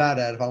 wouldn't even be mad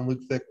at if I'm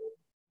Luke Fickle.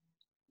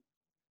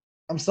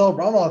 I'm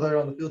celebrating. I'm out there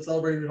on the field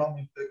celebrating if I'm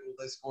Luke Fickle if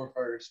they score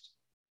first.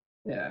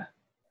 Yeah.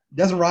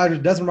 Desmond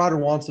Ryder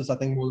wants this, I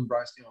think, more than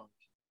Bryce Young.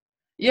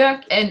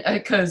 Yeah, and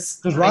because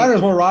Because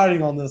Ryder's more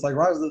riding on this. Like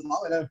Ryder's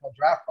not an NFL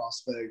draft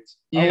prospect.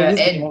 I yeah, win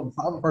this game. and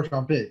I'm a first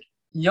round pick.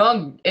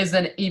 Young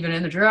isn't even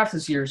in the draft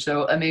this year.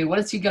 So I mean, what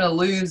is he gonna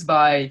lose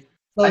by?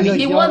 So I mean, like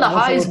he won the Young,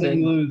 let's say you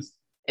Heisman. lose.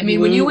 I mean,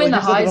 when you win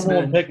Like the you said, the number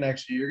one Heisman, pick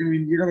next year.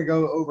 You're gonna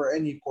go over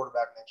any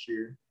quarterback next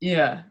year.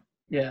 yeah,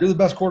 yeah. You're the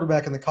best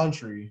quarterback in the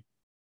country,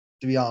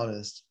 to be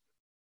honest.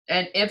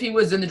 And if he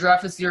was in the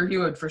draft this year, he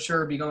would for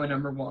sure be going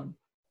number one.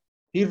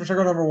 He'd for sure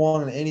go number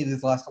one in any of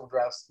these last couple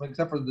drafts,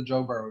 except for the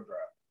Joe Burrow draft.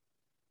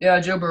 Yeah,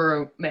 Joe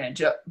Burrow, man.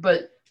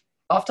 But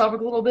off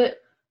topic a little bit,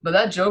 but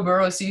that Joe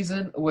Burrow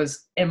season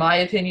was, in my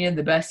opinion,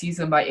 the best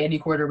season by any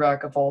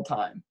quarterback of all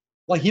time.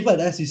 Like he played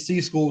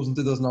SEC schools and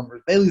threw those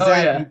numbers. Bailey Oh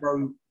Zappi, yeah.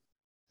 bro,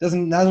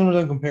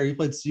 doesn't compare. He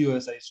played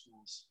CUSA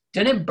schools.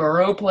 Didn't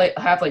Burrow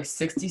have like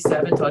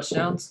 67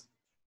 touchdowns?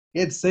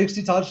 He had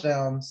 60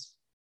 touchdowns,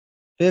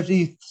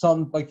 50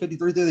 something like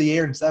 53 through the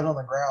air and 7 on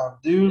the ground.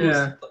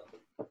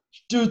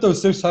 Dude,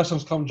 those 6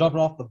 touchdowns come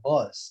jumping off the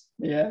bus.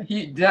 Yeah,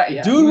 he Dude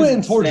was went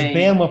and torched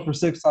insane. Bama for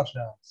 6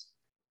 touchdowns.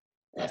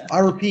 Yeah. I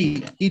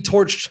repeat, he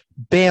torched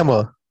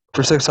Bama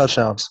for 6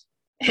 touchdowns.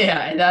 Yeah,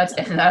 and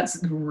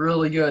that's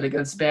really good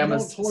against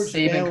Bama's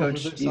Saban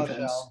coach defense.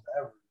 Touchdowns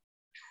ever.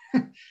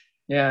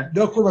 Yeah.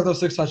 No quarterback those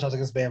 6 touchdowns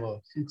against Bama,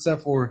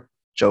 except for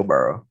Joe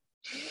Burrow.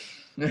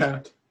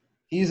 Yeah.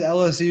 He's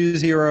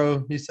LSU's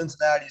hero. He's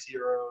Cincinnati's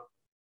hero.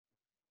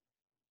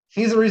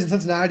 He's the reason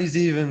Cincinnati's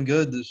even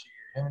good this year.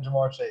 Him and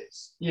Jamar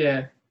Chase.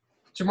 Yeah.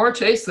 Jamar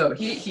Chase though,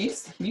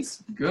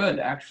 he's good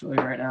actually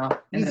right now.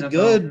 He's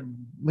good.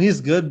 He's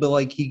good, but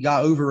like he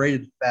got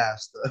overrated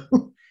fast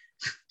though.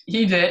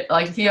 He did.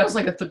 Like he has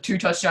like a 2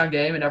 touchdown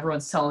game, and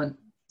everyone's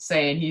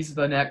saying he's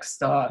the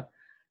next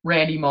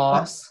Randy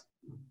Moss.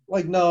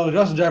 Like no,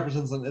 Justin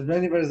Jefferson's. If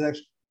anybody's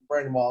next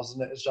Randy Moss,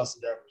 it's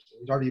Justin Jefferson.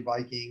 He's already a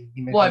Viking.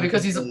 Why?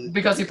 Because he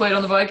played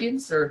on the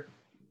Vikings, or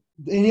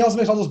and he also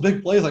makes all those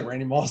big plays like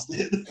Randy Moss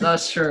did.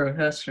 That's true.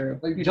 That's true.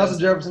 Like Justin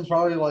Jefferson's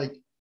probably like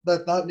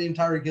that. Not named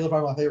Tyreek Hill,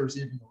 probably my favorite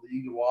receiver in the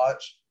league to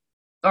watch.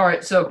 All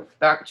right, so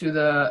back to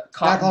the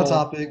Back on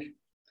topic.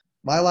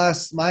 My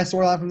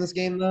storyline from this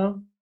game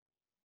though.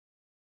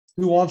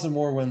 Who wants some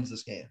more wins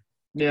this game?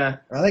 Yeah.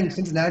 I think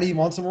Cincinnati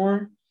wants some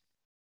more.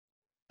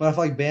 But I feel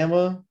like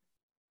Bama,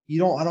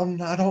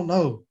 I don't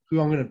know who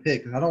I'm gonna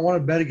pick. I don't want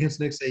to bet against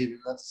Nick Saban.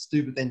 That's a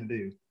stupid thing to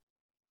do.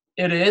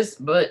 It is,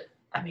 but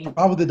I mean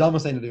probably the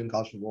dumbest thing to do in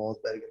college football is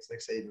bet against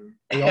Nick Saban.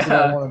 You also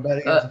don't want to bet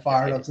against a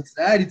fired up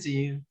Cincinnati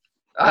team.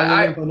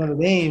 I went for Notre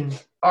Dame.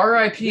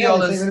 R.I.P. all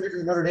this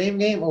Notre Dame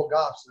game. Oh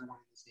gosh, they're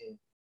winning this game.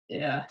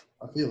 Yeah.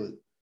 I feel it.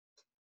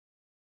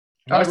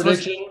 My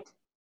prediction.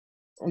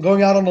 I'm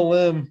going out on a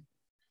limb.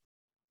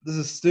 This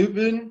is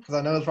stupid because I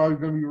know it's probably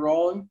going to be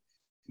wrong.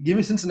 Give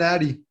me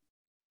Cincinnati.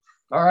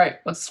 All right.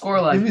 What's the score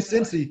like? Give me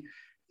Cincy.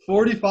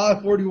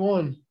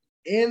 45-41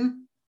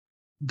 in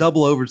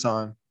double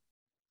overtime.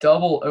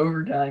 Double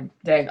overtime.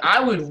 Dang,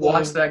 I would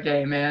watch that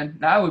game, man.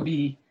 That would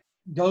be.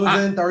 Goes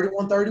in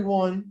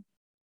 31-31.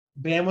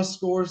 Bama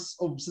scores.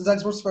 Oh,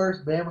 Cincinnati scores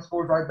first. Bama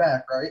scores right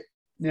back, right?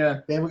 Yeah.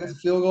 Bama gets a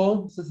field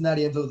goal.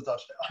 Cincinnati ends with a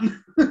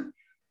touchdown.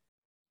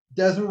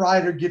 Desmond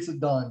Ryder gets it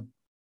done.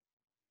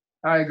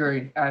 I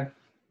agree.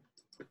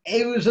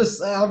 It was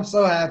just, I'm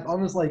so happy.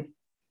 I'm just like,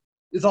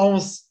 it's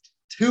almost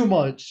too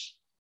much.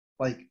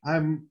 Like,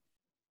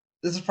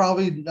 that's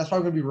probably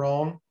going to be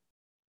wrong.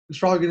 It's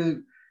probably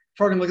going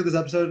to look at this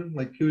episode,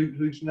 like 2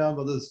 weeks from now,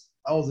 but that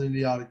was an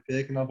idiotic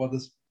pick. And I thought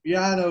this,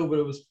 yeah, I know, but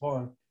it was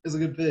fun. It was a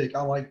good pick.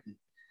 I liked it.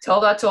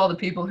 Tell that to all the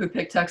people who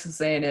picked Texas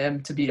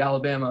A&M to beat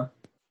Alabama.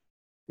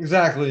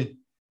 Exactly.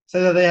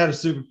 Say that they had a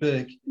super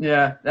pick.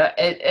 Yeah.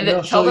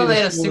 Tell them they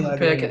had a super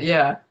pick. Game.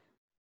 Yeah.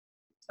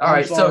 All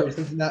right. So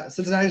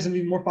Cincinnati's going to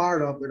be more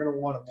fired up. They're going to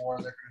want it more.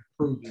 They're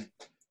going to prove it.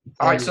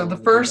 All right. So the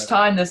first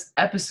time this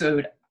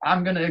episode,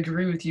 I'm going to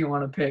agree with you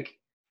on a pick.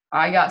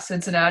 I got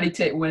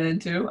Cincinnati winning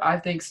too. I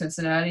think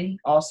Cincinnati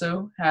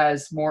also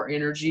has more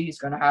energy. He's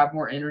going to have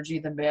more energy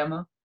than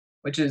Bama,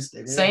 which is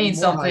saying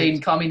something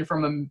coming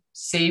from a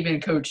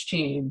Saban coach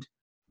team.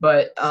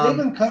 But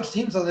Saban coach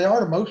teams, so they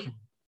aren't emotional.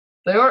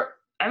 They are.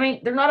 I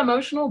mean, they're not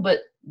emotional, but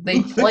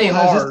they play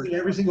hard.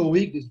 Every single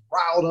week, he's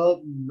riled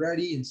up and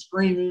ready and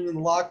screaming in the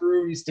locker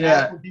room. He's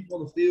tackling people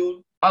on the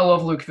field. I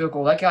love Luke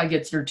Fickell. That guy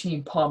gets your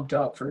team pumped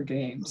up for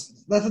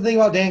games. That's the thing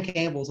about Dan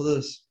Campbell. So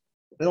they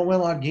don't win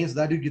a lot of games.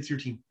 That dude gets your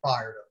team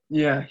fired up.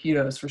 Yeah, he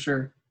does for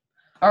sure.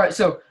 All right,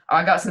 so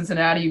I got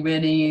Cincinnati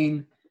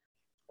winning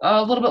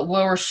a little bit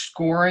lower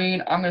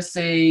scoring. I'm going to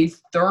say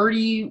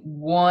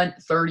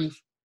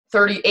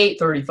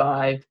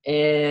 38-35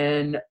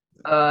 in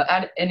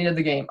at any of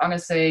the game. I'm going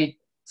to say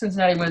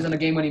Cincinnati wins on a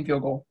game-winning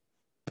field goal.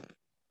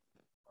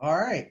 All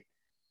right.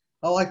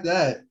 I like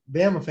that.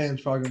 Bama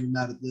fans probably going to be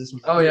mad at this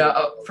one. Oh, yeah,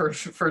 for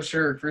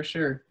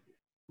sure.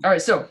 All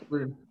right, so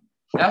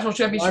national My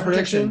championship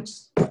prediction.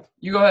 predictions.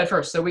 You go ahead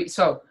first. So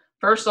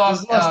first This off,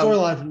 is my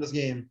storyline from this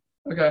game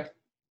okay,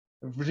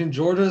 between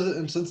Georgia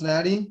and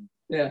Cincinnati.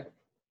 yeah,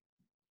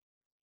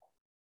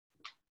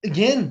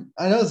 Again,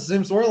 I know it's the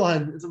same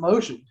storyline. It's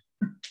emotion.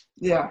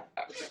 yeah,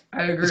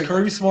 I Does agree.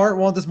 Kirby Smart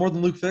want this more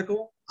than Luke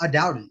Fickell? I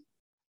doubt it.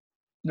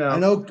 No, I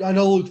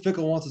know Luke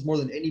Fickell wants this more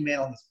than any man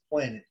on this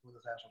planet to win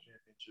this national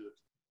championship.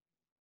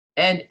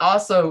 and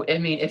also, I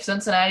mean, if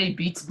Cincinnati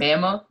beats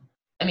Bama,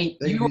 I mean,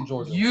 They can beat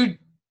Georgia.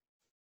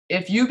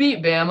 if you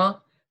beat Bama,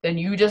 then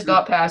you just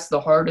got past the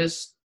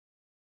hardest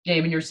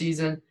game in your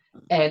season.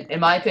 And in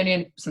my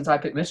opinion, since I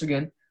picked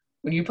Michigan,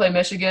 when you play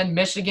Michigan,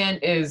 Michigan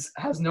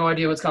has no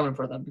idea what's coming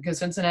for them because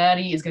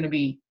Cincinnati is going to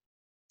be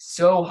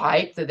so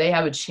hyped that they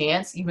have a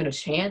chance, even a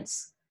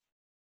chance,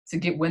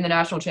 to win the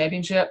national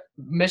championship.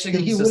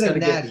 Michigan's just going to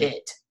get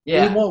hit.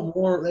 Yeah, They want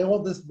more. They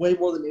want this way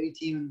more than any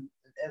team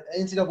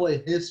in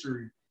NCAA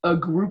history. a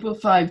group of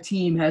 5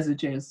 team has a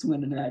chance to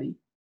win a natty.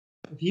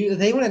 If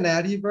they win a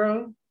natty,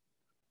 bro,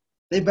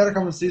 they better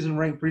come in season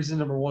ranked preseason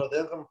number 1. If they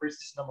don't come in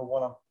preseason number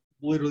 1, I'm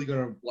literally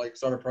gonna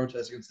start a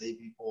protest against the AP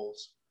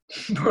polls.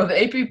 Bro,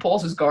 the AP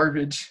polls is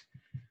garbage.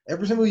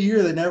 Every single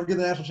year, they never get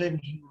the national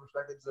championship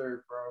respect they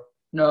deserve, bro.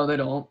 No, they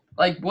don't.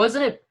 Like,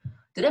 wasn't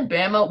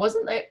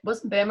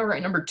Bama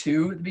ranked number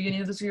 2 at the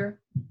beginning of this year?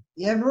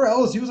 Yeah, remember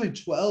LSU was like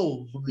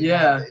 12 when they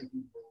got the AP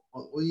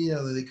poll. Well,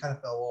 yeah, they kind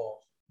of fell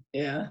off.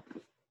 Yeah.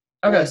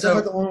 Okay, so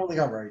like the only one they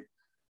got right.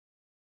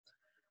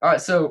 All right,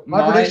 so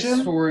my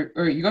prediction. Or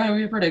you go ahead with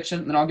your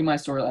prediction, then I'll give my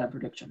storyline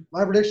prediction.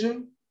 My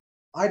prediction.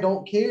 I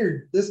don't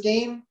care. This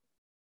game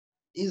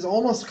is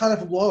almost kind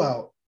of a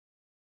blowout.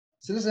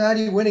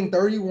 Cincinnati winning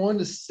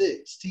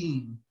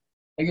 31-16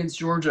 against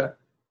Georgia.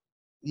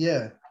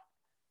 Yeah.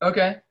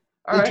 Okay.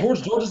 All right.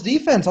 Towards Georgia's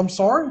defense. I'm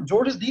sorry.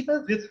 Georgia's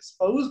defense gets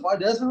exposed by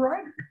Desmond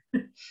Ryder.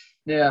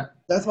 Yeah.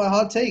 That's my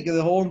hot take of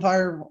the whole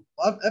entire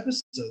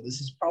episode.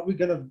 This is probably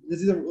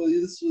this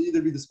will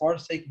either be the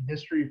smartest take in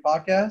history of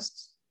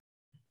podcasts,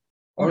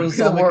 or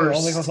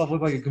I'll make myself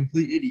look like a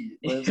complete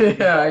idiot.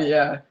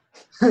 Yeah.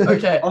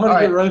 Okay. I'm gonna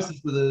get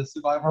roasted for this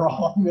if I'm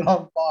wrong, and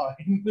I'm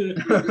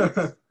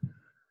fine.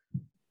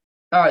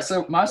 All right.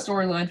 So my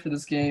storyline for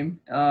this game,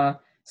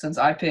 since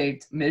I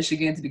picked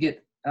Michigan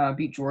to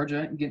beat Georgia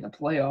and get in the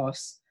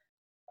playoffs,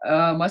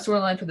 my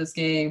storyline for this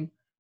game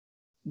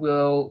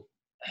will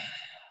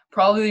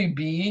probably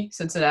be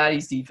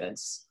Cincinnati's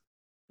defense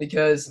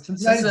because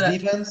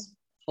Cincinnati's defense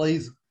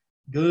plays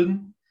good.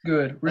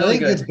 Good, really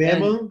good. Against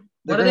Bama,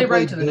 what are they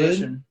ranked in the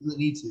nation? They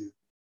need to.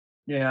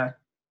 Yeah.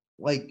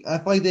 Like, I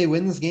feel like they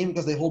win this game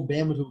because they hold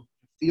Bama to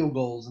field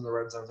goals in the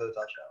red zone instead of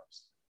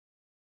touchdowns.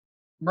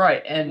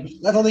 Right, and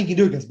that's all they can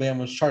do against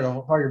Bama is try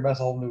your best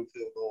to hold them to a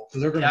field goal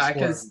because they're going to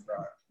score every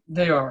drive.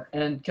 They are,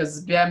 and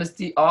because Bama's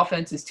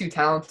offense is too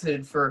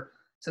talented for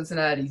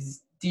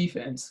Cincinnati's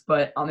defense,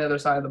 but on the other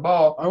side of the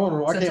ball,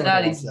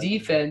 Cincinnati's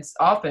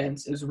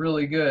offense is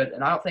really good,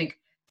 and I think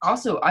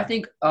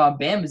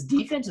Bama's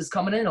defense is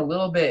coming in a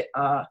little bit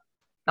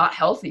not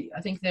healthy.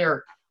 I think they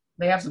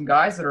have some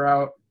guys that are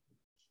out.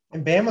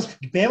 And Bama's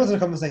gonna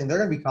come in saying they're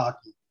gonna be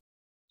cocky.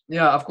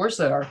 Yeah, of course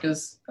they are.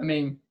 Because I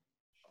mean,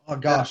 oh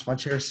gosh, my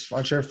chair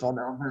fell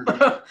down.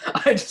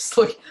 I just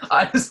looked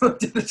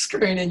at the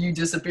screen and you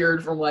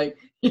disappeared from like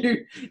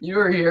you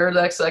were here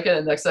next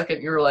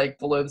second you were like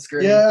below the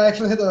screen. Yeah, I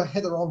actually hit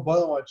the wrong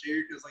button on my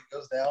chair because it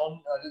goes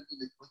down. I didn't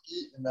need to click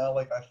it, and now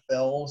I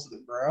fell to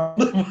the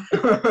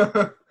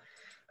ground.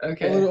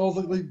 Okay. I was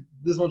like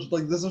this much.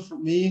 This is for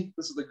me.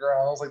 This is the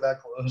ground. I was like that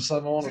close. I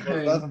don't want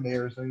to. That's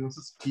embarrassing. Let's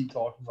just keep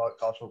talking about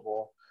college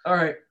football. All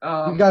right.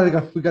 We got to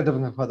definitely cut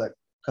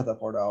that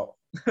part out.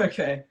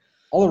 Okay.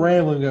 All the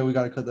rambling, we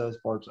got to cut those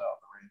parts out.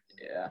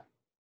 Yeah.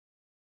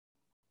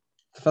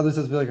 I thought this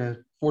was like a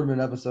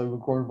 40-minute episode,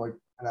 recorded for like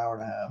an hour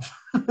and a half.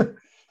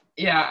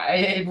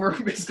 Yeah, we're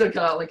just gonna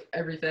cut out like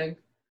everything.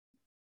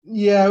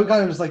 Yeah, we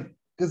kind of just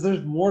because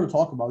there's more to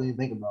talk about than you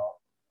think about.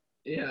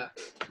 Yeah.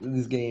 In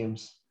these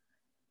games.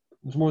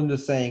 It's more than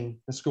just saying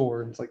the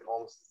score. It's like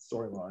almost the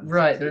storyline.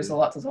 Right. There's a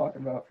lot to talk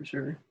about for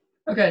sure.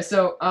 Okay,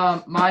 so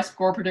my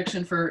score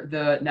prediction for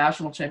the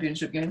national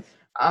championship game,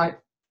 I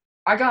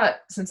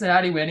got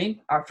Cincinnati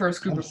winning, our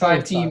first group of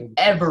 5 team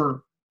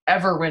ever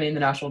winning the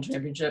national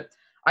championship.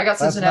 I got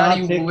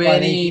Cincinnati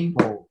winning.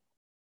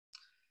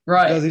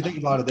 Right. Because you think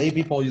about it, the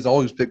AP poll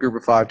always pick group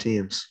of 5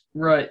 teams.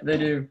 Right, they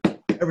do.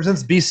 Ever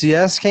since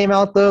BCS came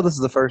out, though, this is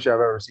the first year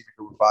I've ever seen a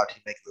group of 5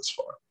 team make it this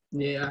far.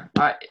 Yeah,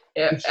 I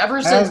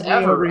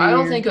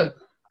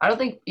don't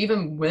think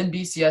even when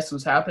BCS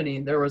was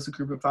happening, there was a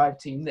group of 5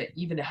 team that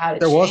even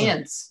had a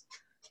chance.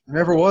 There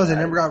never was. They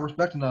never got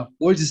respect enough.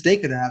 Boise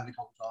State could have had it a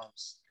couple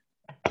times.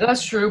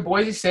 That's true.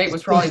 Boise State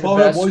was probably the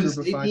best group of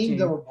 5 teams.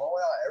 That were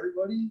blowing out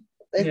everybody.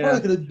 They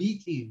probably could have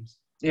beat teams.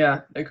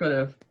 Yeah, they could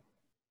have.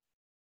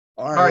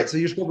 All right. So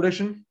your score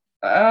prediction?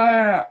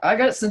 I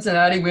got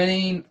Cincinnati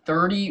winning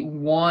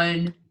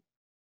 31-20.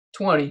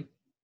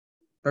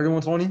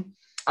 31-20?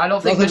 I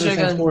don't think Michigan.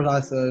 The same scores I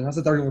said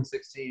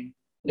 31-16.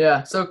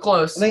 Yeah, so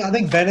close. I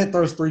think Bennett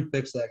throws 3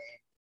 picks that game.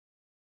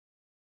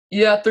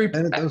 Yeah, three.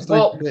 And those three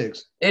Well,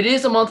 picks. it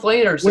is a month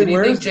later. So Wait, do you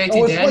where think is it? JT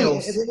Oh, it's like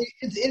Daniels?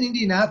 it's in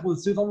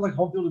Indianapolis too. It's almost like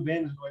home field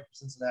advantage going for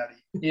Cincinnati.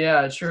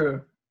 Yeah,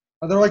 true.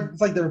 They're like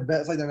it's like their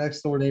best, like their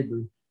next door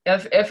neighbor.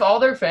 If all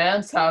their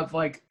fans have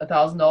like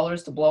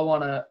 $1,000 to blow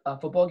on a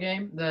football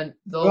game, then A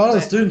they'll lot of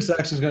the pay. student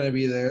section is going to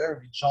be there. They're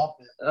going to be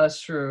chomping. That's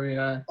true.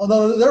 Yeah.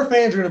 Although their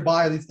fans are going to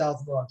buy at least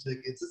 $1,000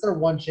 tickets. It's their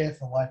one chance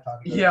in a lifetime.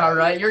 To go to Yeah. that.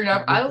 Right. You're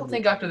never. I don't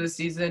think after this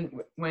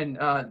season, when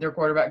their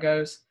quarterback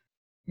goes,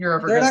 you're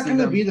ever They're gonna not see going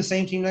to them. be the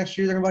same team next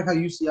year. They're going to be like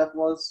how UCF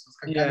was. It's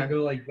going to Yeah.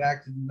 go like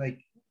back to like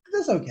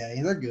that's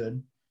okay. They're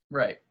good.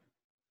 Right.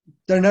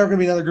 They're never going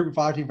to be another Group of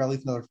 5 team for at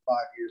least another 5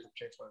 years.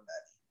 Chance winning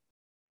that.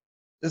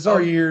 This is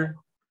our year.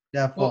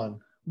 Yeah, fun. Well,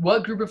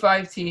 what Group of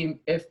 5 team,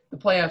 if the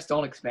playoffs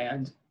don't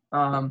expand,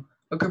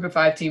 what Group of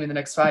 5 team in the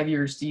next 5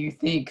 years do you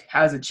think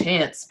has a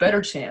chance,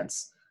 better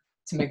chance,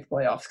 to make the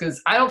playoffs?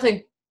 Because I don't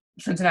think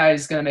Cincinnati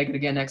is going to make it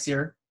again next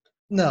year.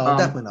 No,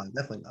 definitely not.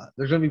 Definitely not.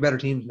 There's going to be better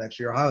teams next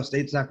year. Ohio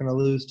State's not going to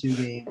lose 2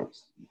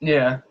 games.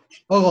 Yeah.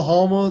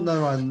 Oklahoma,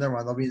 never mind.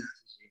 They'll be in the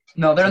SEC.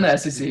 No, they're in the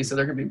SEC, so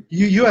they're going to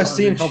be.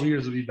 USC in a couple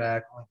years will be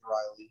back like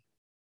Riley.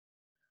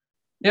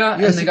 Yeah,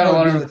 USC and they got a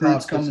lot of will be in the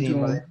recruits top coming to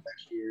 15 by the them. end of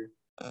next year.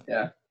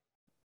 Yeah.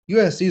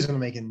 USC is going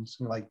to make it.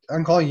 Like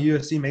I'm calling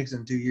USC makes it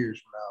in 2 years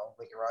from now.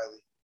 Lincoln Riley.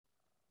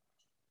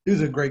 He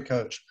was a great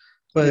coach,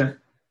 but Yeah.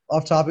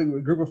 off topic, a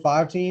Group of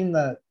 5 team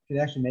that can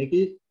actually make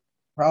it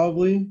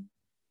probably.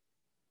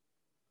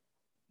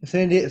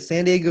 San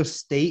Diego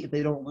State, if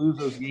they don't lose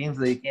those games,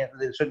 they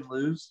shouldn't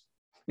lose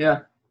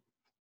Yeah.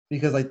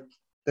 because like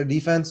their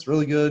defense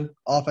really good,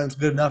 offense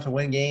good enough to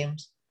win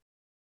games.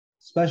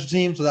 Special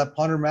teams, so that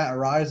punter Matt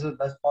Ariza,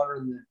 best punter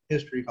in the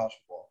history of college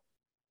football.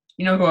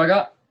 You know who I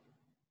got?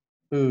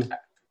 Who?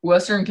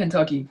 Western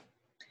Kentucky.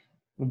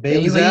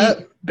 Bailey's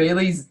at?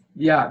 Bailey's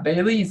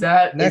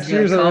at Next is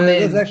going year's to come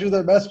in. next year's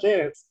their best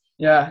chance.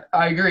 Yeah,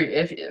 I agree.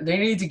 If they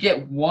need to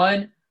get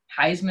one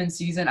Heisman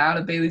season out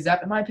of Bailey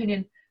Zapp, in my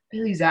opinion,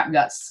 Bailey Zapp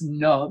got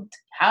snubbed.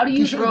 How do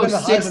you throw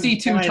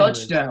 62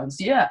 touchdowns?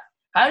 Yeah.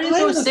 How do you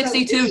throw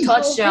 62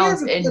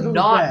 touchdowns and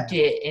not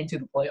get into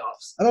the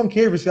playoffs? I don't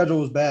care if his schedule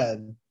was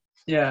bad.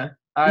 Yeah,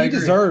 I agree. He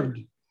deserved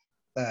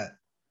that.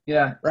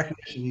 Yeah.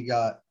 Recognition he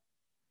got.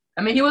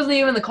 I mean, he wasn't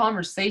even in the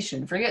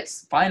conversation. Forget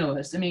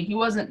finalist. I mean, he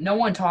wasn't. No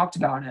one talked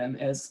about him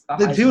as a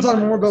Heisman people talking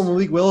more about finalist.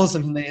 Malik Willis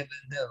than him.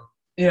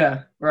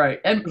 Yeah, right.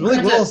 And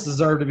Malik Willis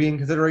deserved to be in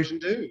consideration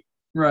too.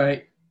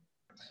 Right.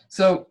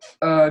 So,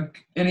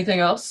 anything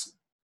else?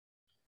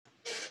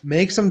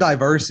 Make some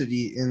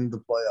diversity in the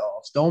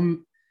playoffs.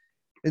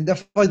 And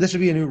definitely this should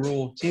be a new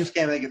rule. Teams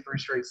can't make it 3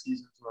 straight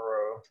seasons in a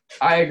row.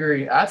 I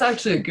agree. That's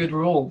actually a good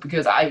rule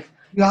because I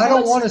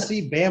don't want to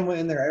see Bama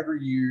in there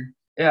every year.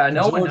 Yeah,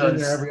 no one Georgia does. in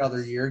there every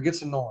other year. It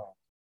gets annoying.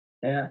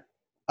 Yeah.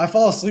 I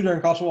fall asleep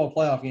during college football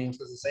playoff games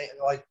because the same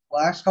like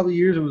last couple of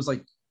years it was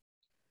like,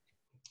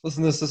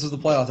 listen to this. This is the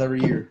playoffs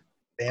every year.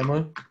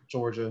 Bama,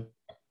 Georgia,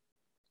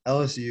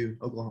 LSU,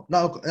 Oklahoma.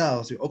 Not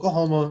LSU,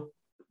 Oklahoma.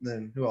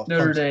 Then who else?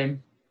 Notre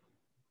Dame.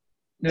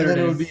 And then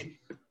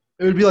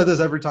it would be like this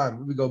every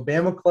time. We go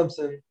Bama,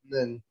 Clemson,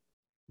 then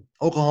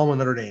Oklahoma,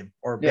 Notre Dame,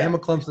 or Bama,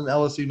 Clemson,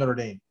 LSU, Notre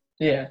Dame.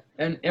 Yeah,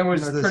 and it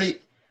was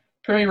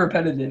pretty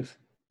repetitive.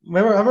 I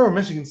remember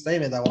Michigan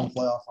State made that one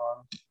playoff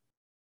run.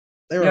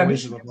 They were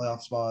wasting a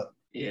playoff spot.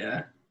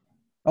 Yeah.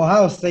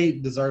 Ohio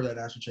State deserved that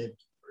national championship.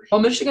 Well,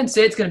 Michigan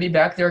State's going to be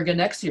back there again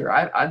next year.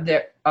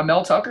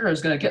 Mel Tucker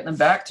is going to get them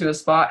back to a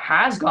spot,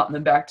 has gotten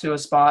them back to a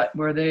spot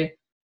where they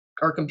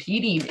are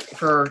competing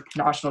for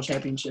national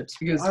championships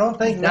because I don't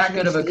think he's that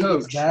good of a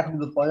coach. Gets back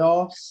into the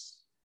playoffs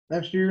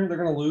next year. They're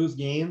going to lose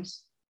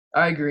games.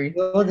 I agree.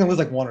 They're going to lose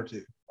like 1 or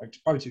 2, like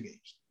probably 2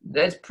 games.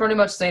 It's pretty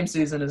much same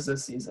season as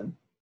this season.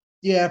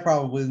 Yeah,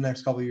 probably the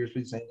next couple of years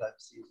be the same type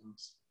of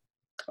seasons.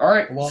 All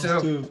right, a loss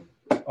to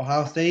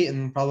Ohio State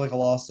and probably like a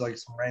loss to like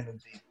some random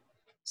team.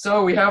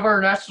 So we have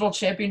our national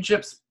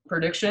championships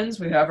predictions.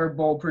 We have our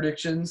bowl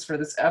predictions for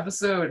this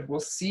episode. We'll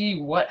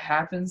see what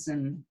happens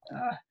and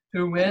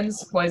who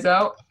wins, plays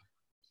out.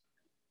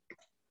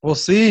 We'll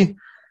see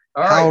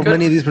how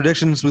many of these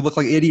predictions we look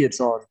like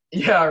idiots on.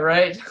 Yeah,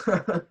 right.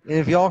 And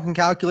if y'all can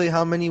calculate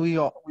how many we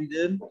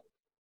did,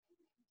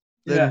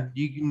 then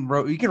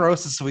you can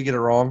roast us if we get it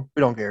wrong. We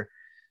don't care.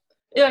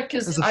 Yeah,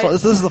 because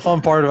this is the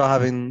fun part about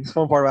having an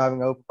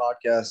open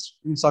podcast.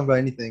 You can talk about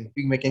anything.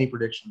 You can make any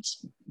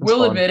predictions.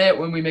 We'll admit it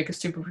when we make a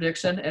stupid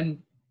prediction, and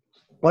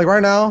like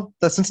right now,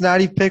 the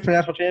Cincinnati pick for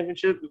national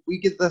championship. If we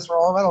get this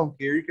wrong, I don't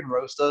care. You can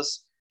roast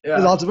us. Yeah,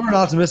 we're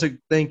optimistic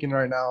thinking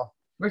right now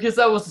because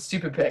that was a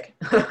stupid pick.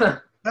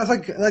 That's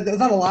that's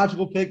not a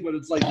logical pick, but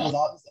it's like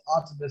it's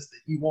optimistic.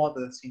 You want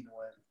this team to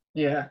win.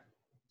 Yeah.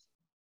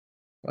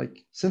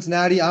 Like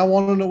Cincinnati, I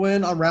want them to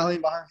win. I'm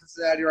rallying behind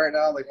Cincinnati right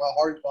now. Like my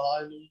heart's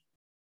behind me.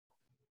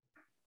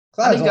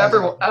 I think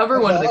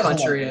everyone in the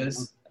country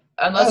is,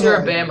 unless you're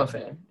a Bama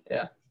fan.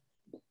 Yeah.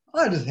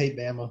 I just hate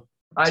Bama.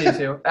 I do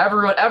too.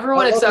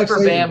 Everyone except for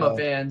Bama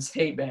fans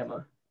hate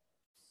Bama.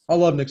 I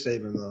love Nick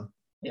Saban though.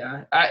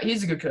 Yeah,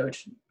 he's a good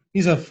coach.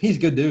 He's a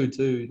good dude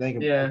too.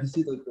 Yeah. You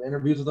see like the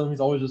interviews with him. He's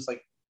always just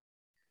like,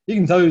 You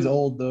can tell he's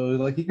old though.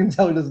 Like you can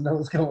tell he doesn't know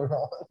what's going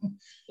on.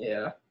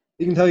 Yeah.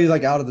 You can tell he's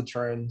like out of the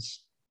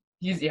trends.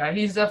 He's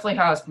definitely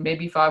has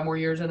maybe 5 more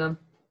years in him.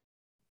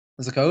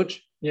 As a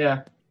coach,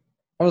 Yeah.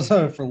 I was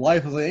saying for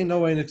life. I was like, ain't no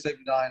way Nick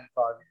Saban dying in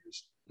 5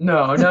 years.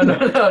 No.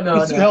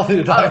 He's too healthy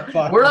to die in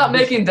 5 We're not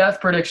years. making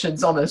death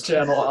predictions on this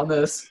channel on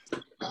this.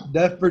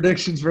 Death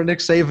predictions for Nick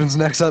Saban's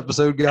next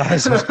episode,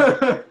 guys.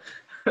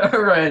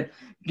 All right.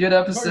 Good He's probably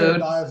episode. gonna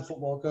die as a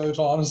football coach,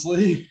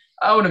 honestly.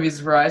 I wouldn't be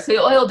surprised.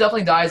 He'll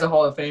definitely die as a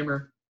Hall of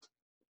Famer.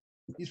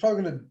 He's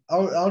probably gonna.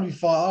 I would be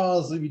fine. I'll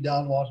honestly be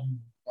down watching.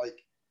 Like,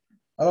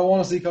 I don't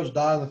want to see Coach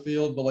die on the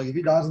field, but like if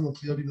he dies on the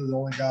field, he's the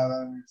only guy that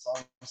I mean, so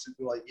honestly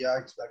be like, yeah, I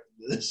expected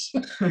this.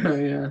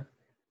 Yeah.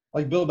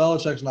 Like Bill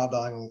Belichick's not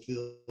dying on the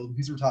field.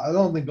 He's retired. I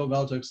don't think Bill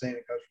Belichick's staying a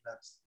coach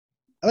next.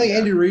 I think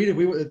Andy Reid, if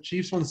the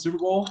Chiefs won the Super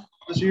Bowl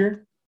this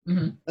year, I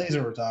think he's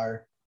gonna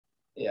retire.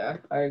 Yeah,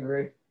 I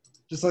agree.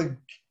 Just like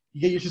you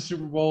get your 2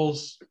 Super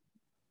Bowls,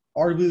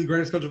 arguably the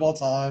greatest coach of all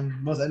time,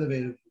 most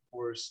innovative, of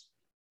course.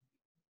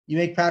 You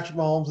make Patrick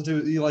Mahomes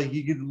into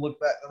you get to look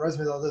back the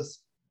resume of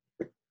this.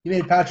 You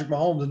made Patrick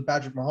Mahomes and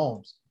Patrick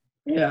Mahomes.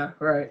 Yeah,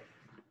 right.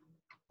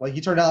 Like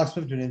you turned Alex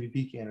Smith into an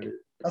MVP candidate.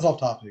 That's off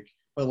topic,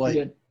 but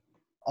like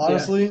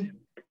honestly,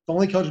 the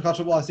only coach in college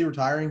football I see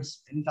retiring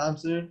anytime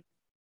soon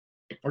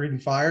or getting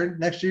fired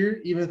next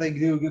year, even if they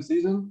do a good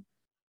season,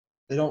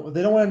 they don't. If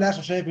they don't win a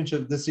national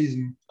championship this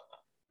season,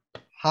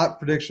 hot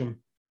prediction: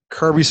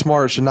 Kirby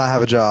Smart should not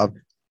have a job.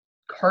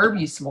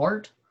 Kirby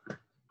Smart,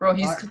 bro.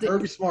 He's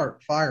Kirby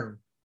Smart. Fire him.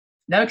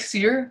 Next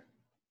year?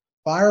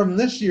 Fire him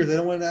this year. They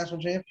don't win a national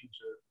championship.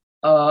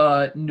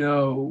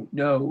 No.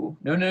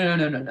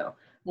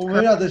 Well,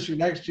 maybe not this year.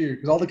 Next year,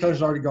 because all the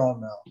coaches are already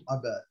gone now. I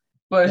bet.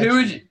 But who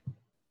would you?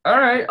 All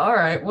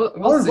right.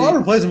 We'll see. I'll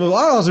replace him. I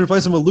honestly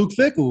replace him with Luke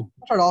Fickell.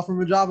 I tried to offer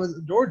him a job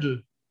in Georgia.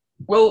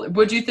 Well,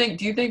 do you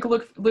think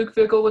Luke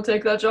Fickell would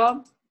take that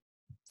job?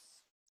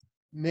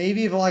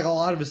 Maybe if like a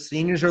lot of his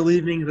seniors are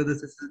leaving, but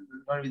this is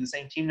going to be the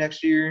same team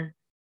next year.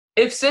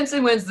 If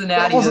Simpson wins the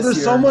Natty also, this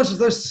year,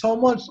 there's so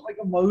much like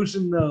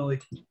emotion though.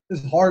 Like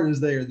his heart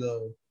is there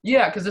though.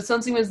 Yeah, because if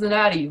Simpson wins the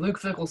Natty, Luke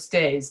Fickell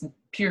stays.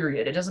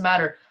 Period. It doesn't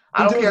matter.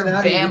 I don't care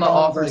if Bama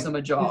offers him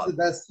a job. He's the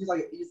best.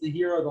 He's the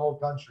hero of the whole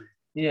country.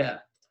 Yeah,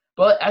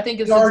 but I think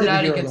if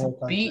Cincinnati gets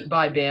beat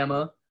by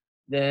Bama,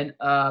 then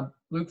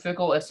Luke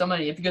Fickell,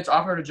 if he gets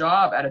offered a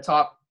job at a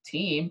top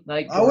team,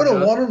 like Georgia, I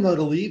wouldn't want him though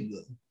to leave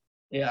though.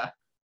 Yeah.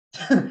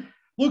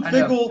 Luke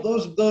Fickell,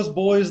 those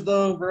boys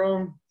though,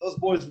 bro, those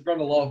boys are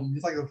gonna love him.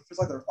 He's like their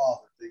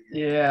father figure.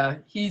 Yeah,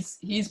 he's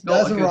built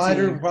Desmond a good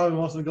Ryder team. probably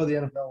wants to go to the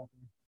NFL.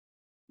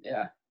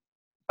 Yeah.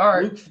 All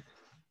right.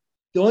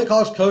 The only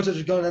college coach that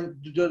should go to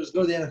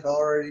the NFL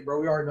already, bro.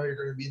 We already know you're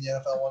going to be in the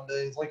NFL one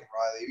day. It's Lincoln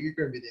Riley. You're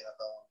going to be in the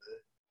NFL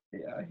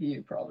one day. Yeah, he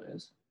probably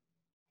is.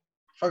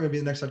 Probably going to be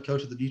the next head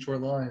coach of the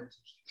Detroit Lions.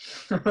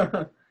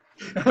 That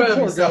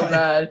would be so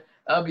bad.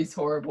 That would be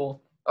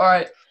horrible. All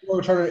right.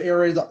 We're trying to do an air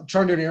raid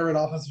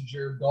offense with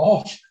Jared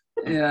Goff.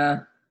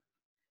 Yeah.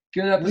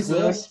 Good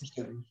episode.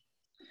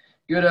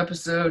 Good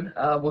episode.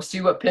 We'll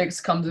see what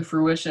picks come to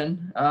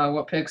fruition.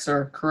 What picks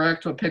are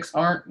correct, what picks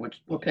aren't,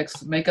 what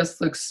picks make us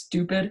look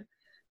stupid.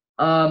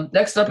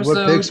 Next episode.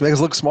 What picks make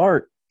us look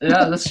smart.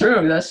 Yeah, that's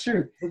true. That's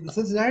true. The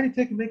Cincinnati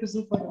pick can make us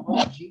look like a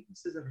bunch of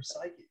geniuses that are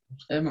psychic.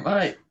 It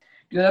might.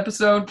 Good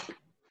episode.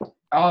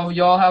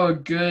 Y'all have a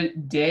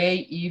good day,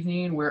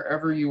 evening,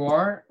 wherever you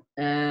are.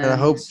 And I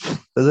hope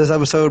that this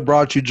episode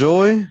brought you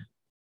joy.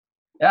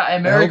 Yeah,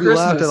 and Merry Christmas.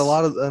 I hope you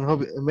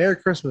laughed at Merry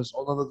Christmas.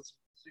 Although this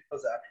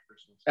was after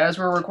Christmas. As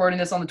we're recording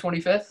this on the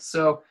 25th,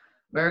 so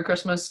Merry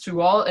Christmas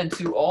to all, and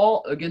to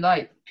all, a good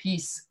night.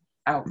 Peace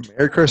out.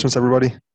 Merry Christmas, everybody.